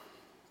learn.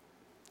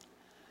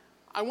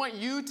 I want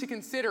you to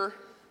consider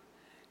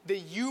that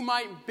you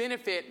might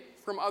benefit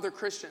from other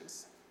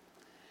Christians.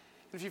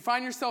 If you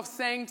find yourself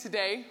saying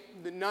today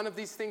that none of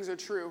these things are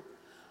true,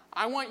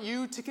 I want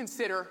you to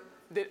consider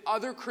that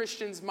other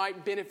Christians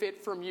might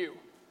benefit from you.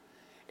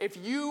 If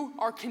you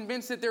are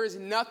convinced that there is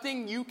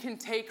nothing you can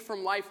take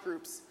from life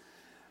groups,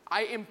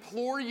 I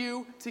implore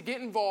you to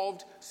get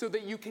involved so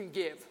that you can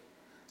give,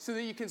 so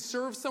that you can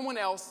serve someone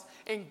else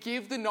and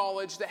give the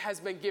knowledge that has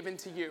been given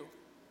to you.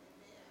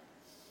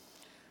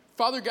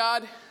 Father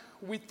God,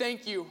 we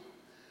thank you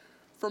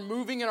for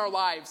moving in our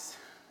lives.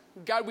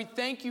 God, we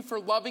thank you for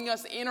loving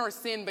us in our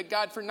sin, but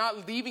God, for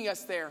not leaving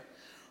us there,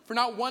 for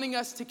not wanting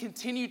us to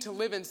continue to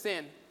live in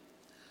sin.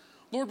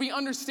 Lord, we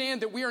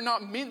understand that we are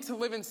not meant to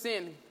live in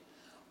sin.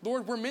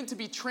 Lord, we're meant to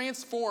be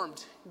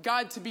transformed,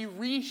 God, to be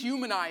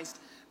rehumanized,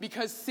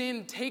 because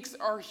sin takes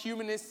our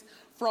humanness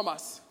from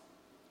us.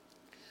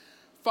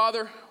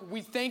 Father,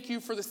 we thank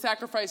you for the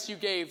sacrifice you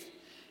gave.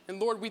 And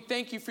Lord, we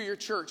thank you for your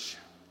church.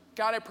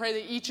 God, I pray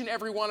that each and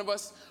every one of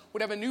us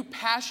would have a new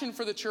passion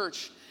for the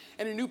church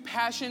and a new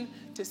passion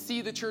to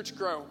see the church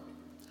grow.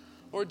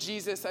 Lord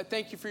Jesus, I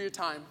thank you for your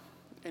time.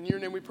 In your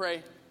name we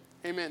pray.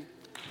 Amen.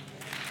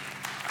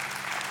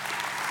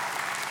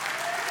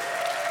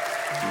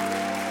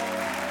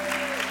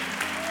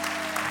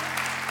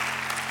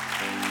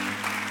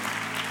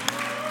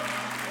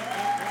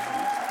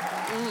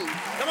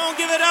 Come on,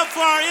 give it up for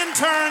our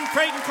intern,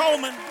 Creighton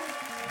Coleman.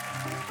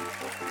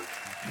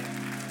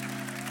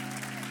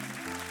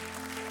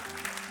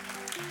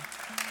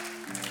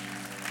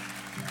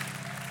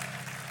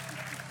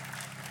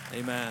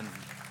 Amen.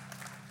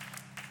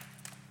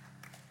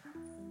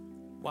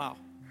 Wow.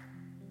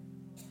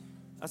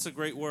 That's a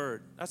great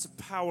word. That's a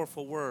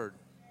powerful word.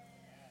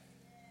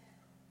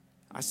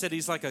 I said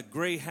he's like a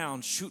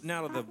greyhound shooting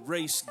out of the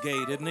race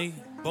gate, isn't he?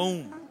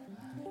 Boom.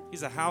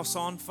 He's a house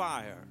on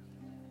fire.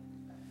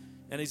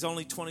 And he's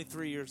only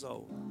 23 years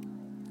old.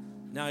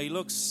 Now, he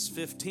looks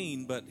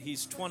 15, but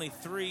he's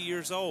 23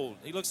 years old.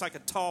 He looks like a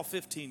tall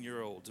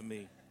 15-year-old to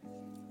me.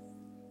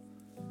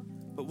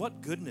 But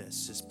what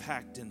goodness is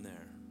packed in there.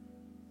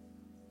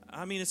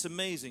 I mean, it's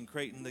amazing,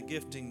 Creighton, the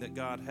gifting that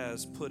God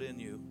has put in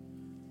you.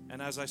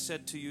 And as I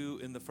said to you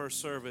in the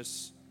first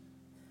service,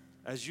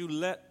 as you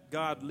let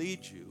God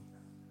lead you,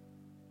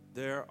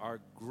 there are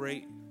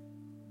great,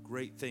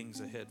 great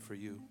things ahead for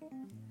you.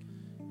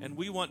 And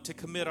we want to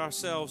commit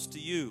ourselves to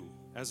you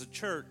as a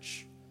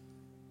church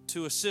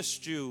to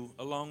assist you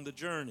along the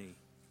journey,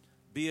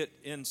 be it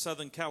in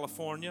Southern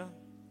California,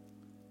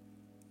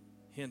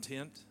 hint,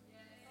 hint,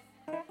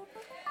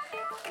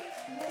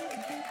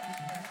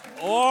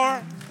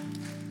 or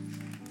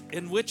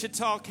in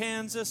Wichita,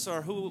 Kansas,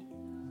 or who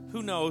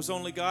knows,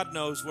 only God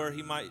knows where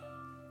he might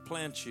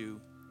plant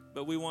you.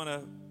 But we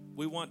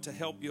want to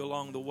help you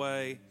along the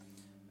way,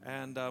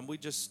 and we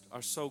just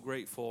are so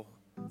grateful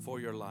for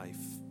your life.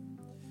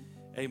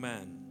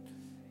 Amen.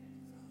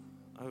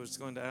 I was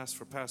going to ask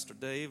for Pastor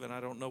Dave, and I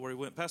don't know where he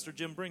went. Pastor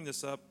Jim, bring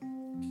this up.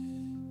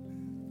 Come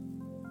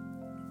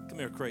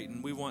here,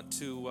 Creighton. We want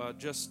to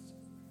just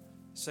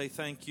say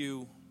thank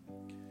you.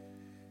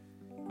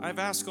 I've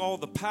asked all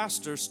the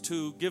pastors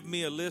to give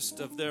me a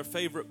list of their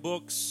favorite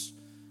books.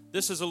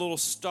 This is a little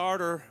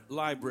starter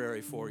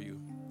library for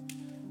you.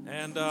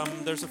 And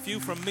there's a few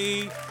from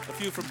me, a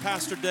few from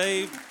Pastor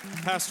Dave,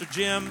 Pastor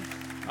Jim,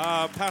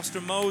 Pastor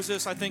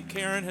Moses. I think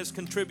Karen has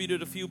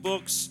contributed a few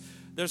books.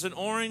 There's an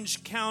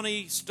Orange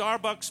County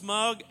Starbucks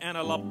mug and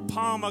a La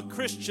Palma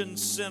Christian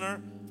Center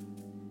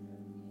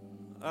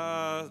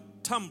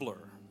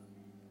tumbler.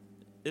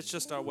 It's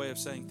just our way of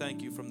saying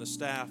thank you from the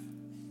staff.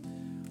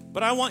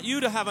 But I want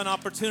you to have an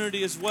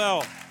opportunity as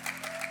well.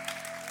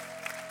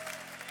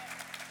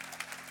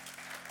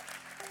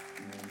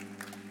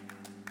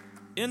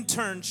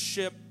 Interning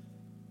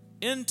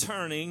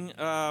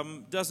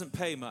doesn't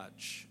pay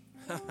much.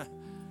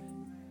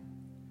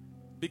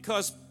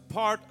 Because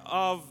part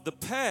of the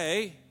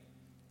pay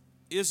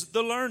is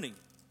the learning.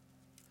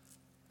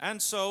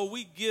 And so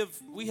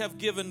we have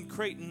given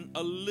Creighton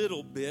a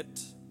little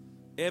bit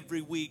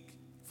every week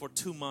for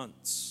 2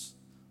 months.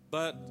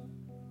 But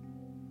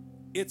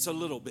it's a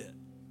little bit.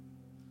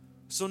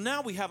 So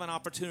now we have an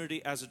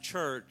opportunity as a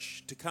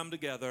church to come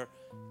together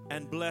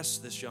and bless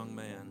this young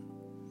man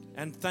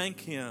and thank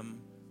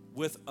him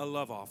with a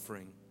love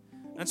offering.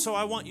 And so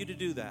I want you to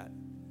do that.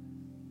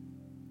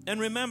 And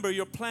remember,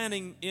 you're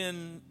planting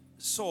in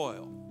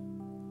soil.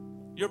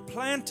 You're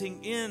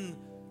planting in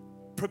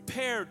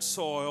prepared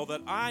soil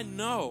that I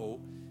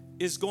know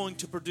is going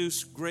to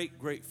produce great,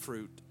 great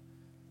fruit.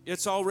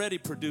 It's already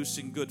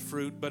producing good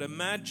fruit, but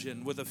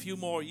imagine with a few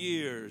more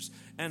years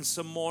and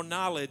some more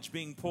knowledge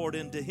being poured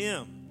into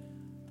him,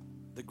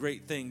 the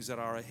great things that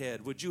are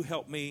ahead. Would you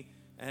help me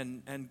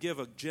and give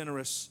a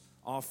generous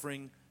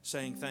offering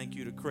saying thank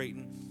you to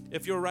Creighton?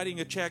 If you're writing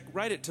a check,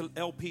 write it to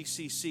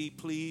LPCC,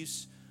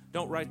 please.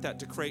 Don't write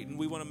that to Creighton.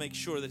 We want to make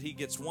sure that he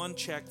gets one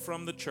check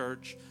from the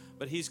church,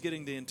 but he's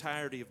getting the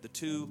entirety of the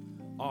 2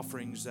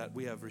 offerings that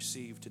we have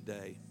received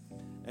today.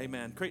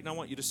 Amen. Creighton, I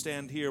want you to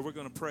stand here. We're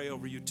going to pray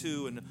over you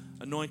too and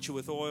anoint you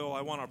with oil.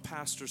 I want our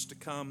pastors to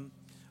come.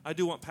 I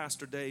do want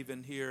Pastor Dave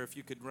in here. If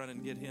you could run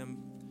and get him,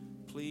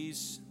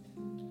 please.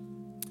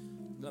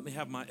 Let me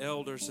have my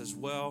elders as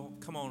well.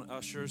 Come on,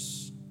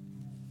 ushers.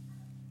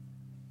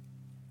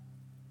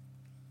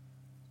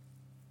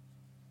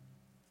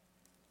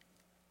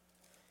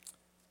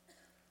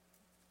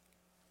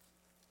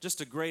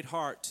 Just a great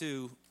heart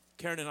too.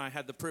 Karen and I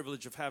had the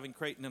privilege of having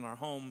Creighton in our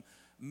home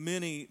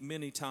many,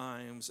 many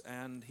times,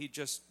 and he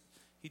just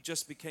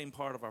became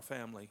part of our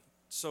family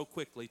so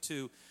quickly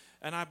too.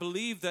 And I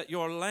believe that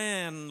your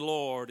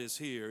landlord is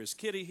here. Is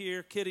Kitty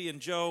here? Kitty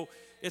and Joe,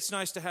 it's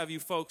nice to have you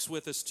folks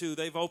with us too.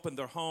 They've opened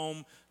their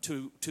home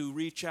to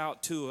reach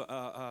out to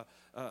a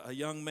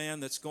young man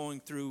that's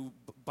going through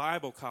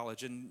Bible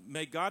college, and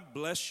may God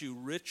bless you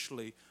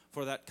richly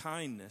for that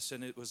kindness.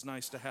 And it was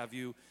nice to have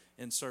you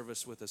in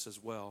service with us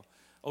as well.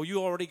 Oh,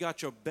 you already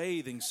got your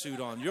bathing suit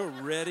on. You're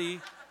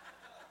ready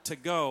to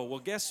go. Well,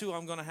 guess who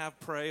I'm going to have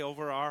pray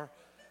over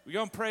we're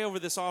going to pray over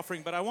this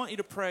offering, but I want you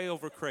to pray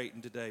over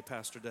Creighton today,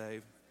 Pastor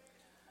Dave.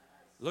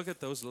 Look at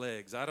those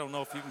legs. I don't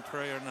know if you can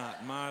pray or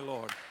not. My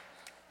Lord.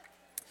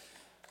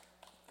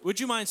 Would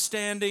you mind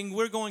standing?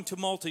 We're going to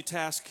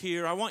multitask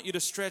here. I want you to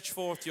stretch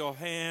forth your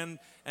hand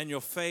and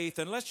your faith,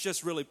 and let's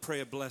just really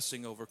pray a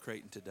blessing over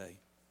Creighton today.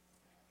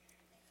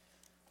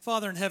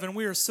 Father in heaven,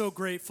 we are so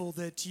grateful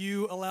that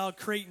you allowed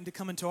Creighton to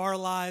come into our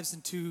lives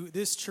and to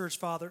this church,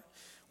 Father.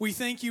 We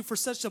thank you for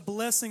such a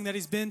blessing that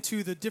he's been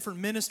to the different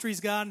ministries,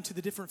 God, and to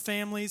the different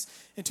families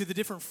and to the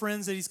different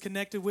friends that he's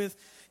connected with.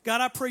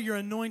 God, I pray your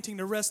anointing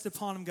to rest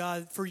upon him,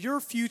 God, for your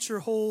future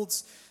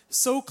holds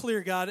so clear,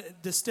 God,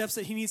 the steps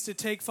that he needs to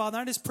take. Father,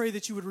 I just pray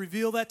that you would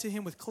reveal that to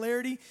him with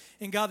clarity,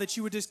 and God, that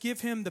you would just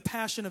give him the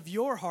passion of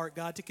your heart,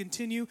 God, to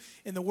continue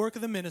in the work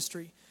of the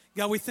ministry.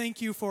 God, we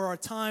thank you for our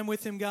time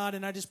with him, God,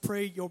 and I just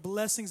pray your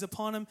blessings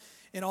upon him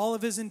in all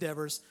of his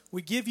endeavors.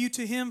 We give you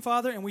to him,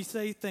 Father, and we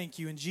say thank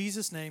you. In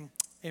Jesus' name,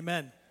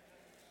 amen.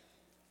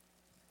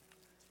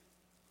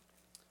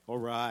 All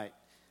right.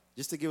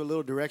 Just to give a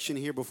little direction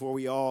here before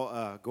we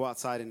all go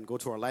outside and go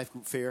to our life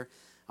group fair,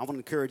 I want to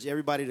encourage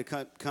everybody to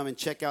come and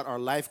check out our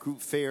life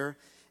group fair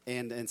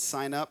and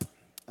sign up.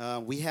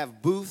 We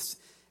have booths.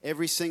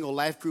 Every single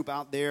life group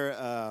out there,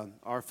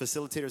 our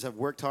facilitators have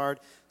worked hard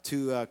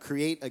to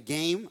create a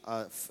game,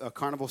 a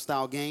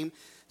carnival-style game.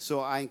 So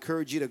I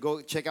encourage you to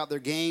go check out their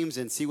games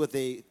and see what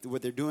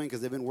they're doing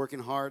because they've been working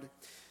hard.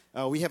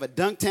 We have a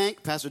dunk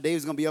tank. Pastor Dave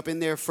is going to be up in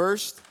there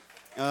first.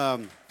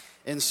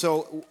 And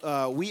so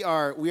we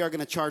are going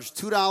to charge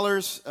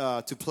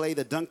 $2 to play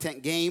the dunk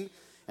tank game.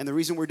 And the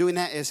reason we're doing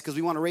that is because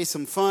we want to raise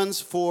some funds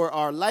for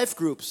our life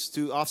groups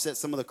to offset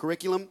some of the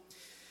curriculum.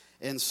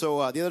 And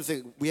so the other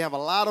thing, we have a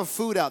lot of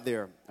food out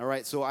there, all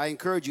right? So I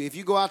encourage you, if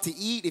you go out to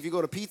eat, if you go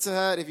to Pizza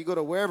Hut, if you go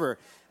to wherever,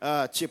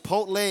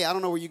 Chipotle, I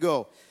don't know where you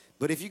go.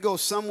 But if you go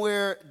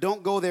somewhere,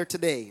 don't go there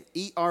today.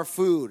 Eat our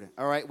food,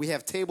 all right? We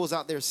have tables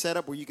out there set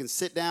up where you can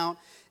sit down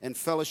and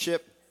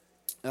fellowship.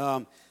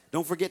 Don't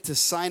forget to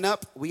sign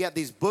up. We got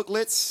these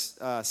booklets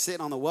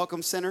sitting on the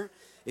Welcome Center.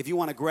 If you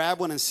want to grab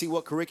one and see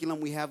what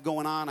curriculum we have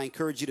going on, I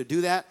encourage you to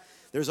do that.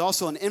 There's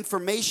also an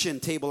information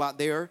table out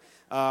there.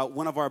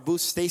 One of our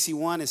booths, Stacy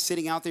One, is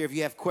sitting out there. If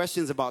you have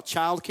questions about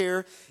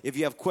childcare, if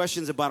you have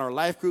questions about our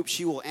life group,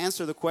 she will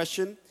answer the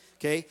question,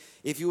 okay?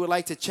 If you would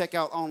like to check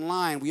out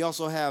online, we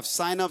also have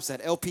sign-ups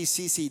at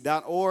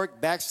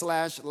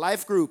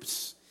lpcc.org/life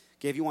groups,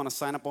 okay, if you want to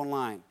sign up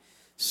online.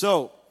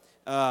 So,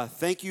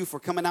 thank you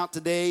for coming out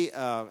today.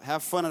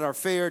 Have fun at our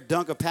fair.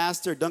 Dunk a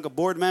pastor, dunk a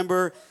board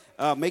member,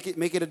 Make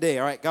it a day.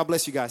 All right. God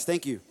bless you guys.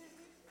 Thank you.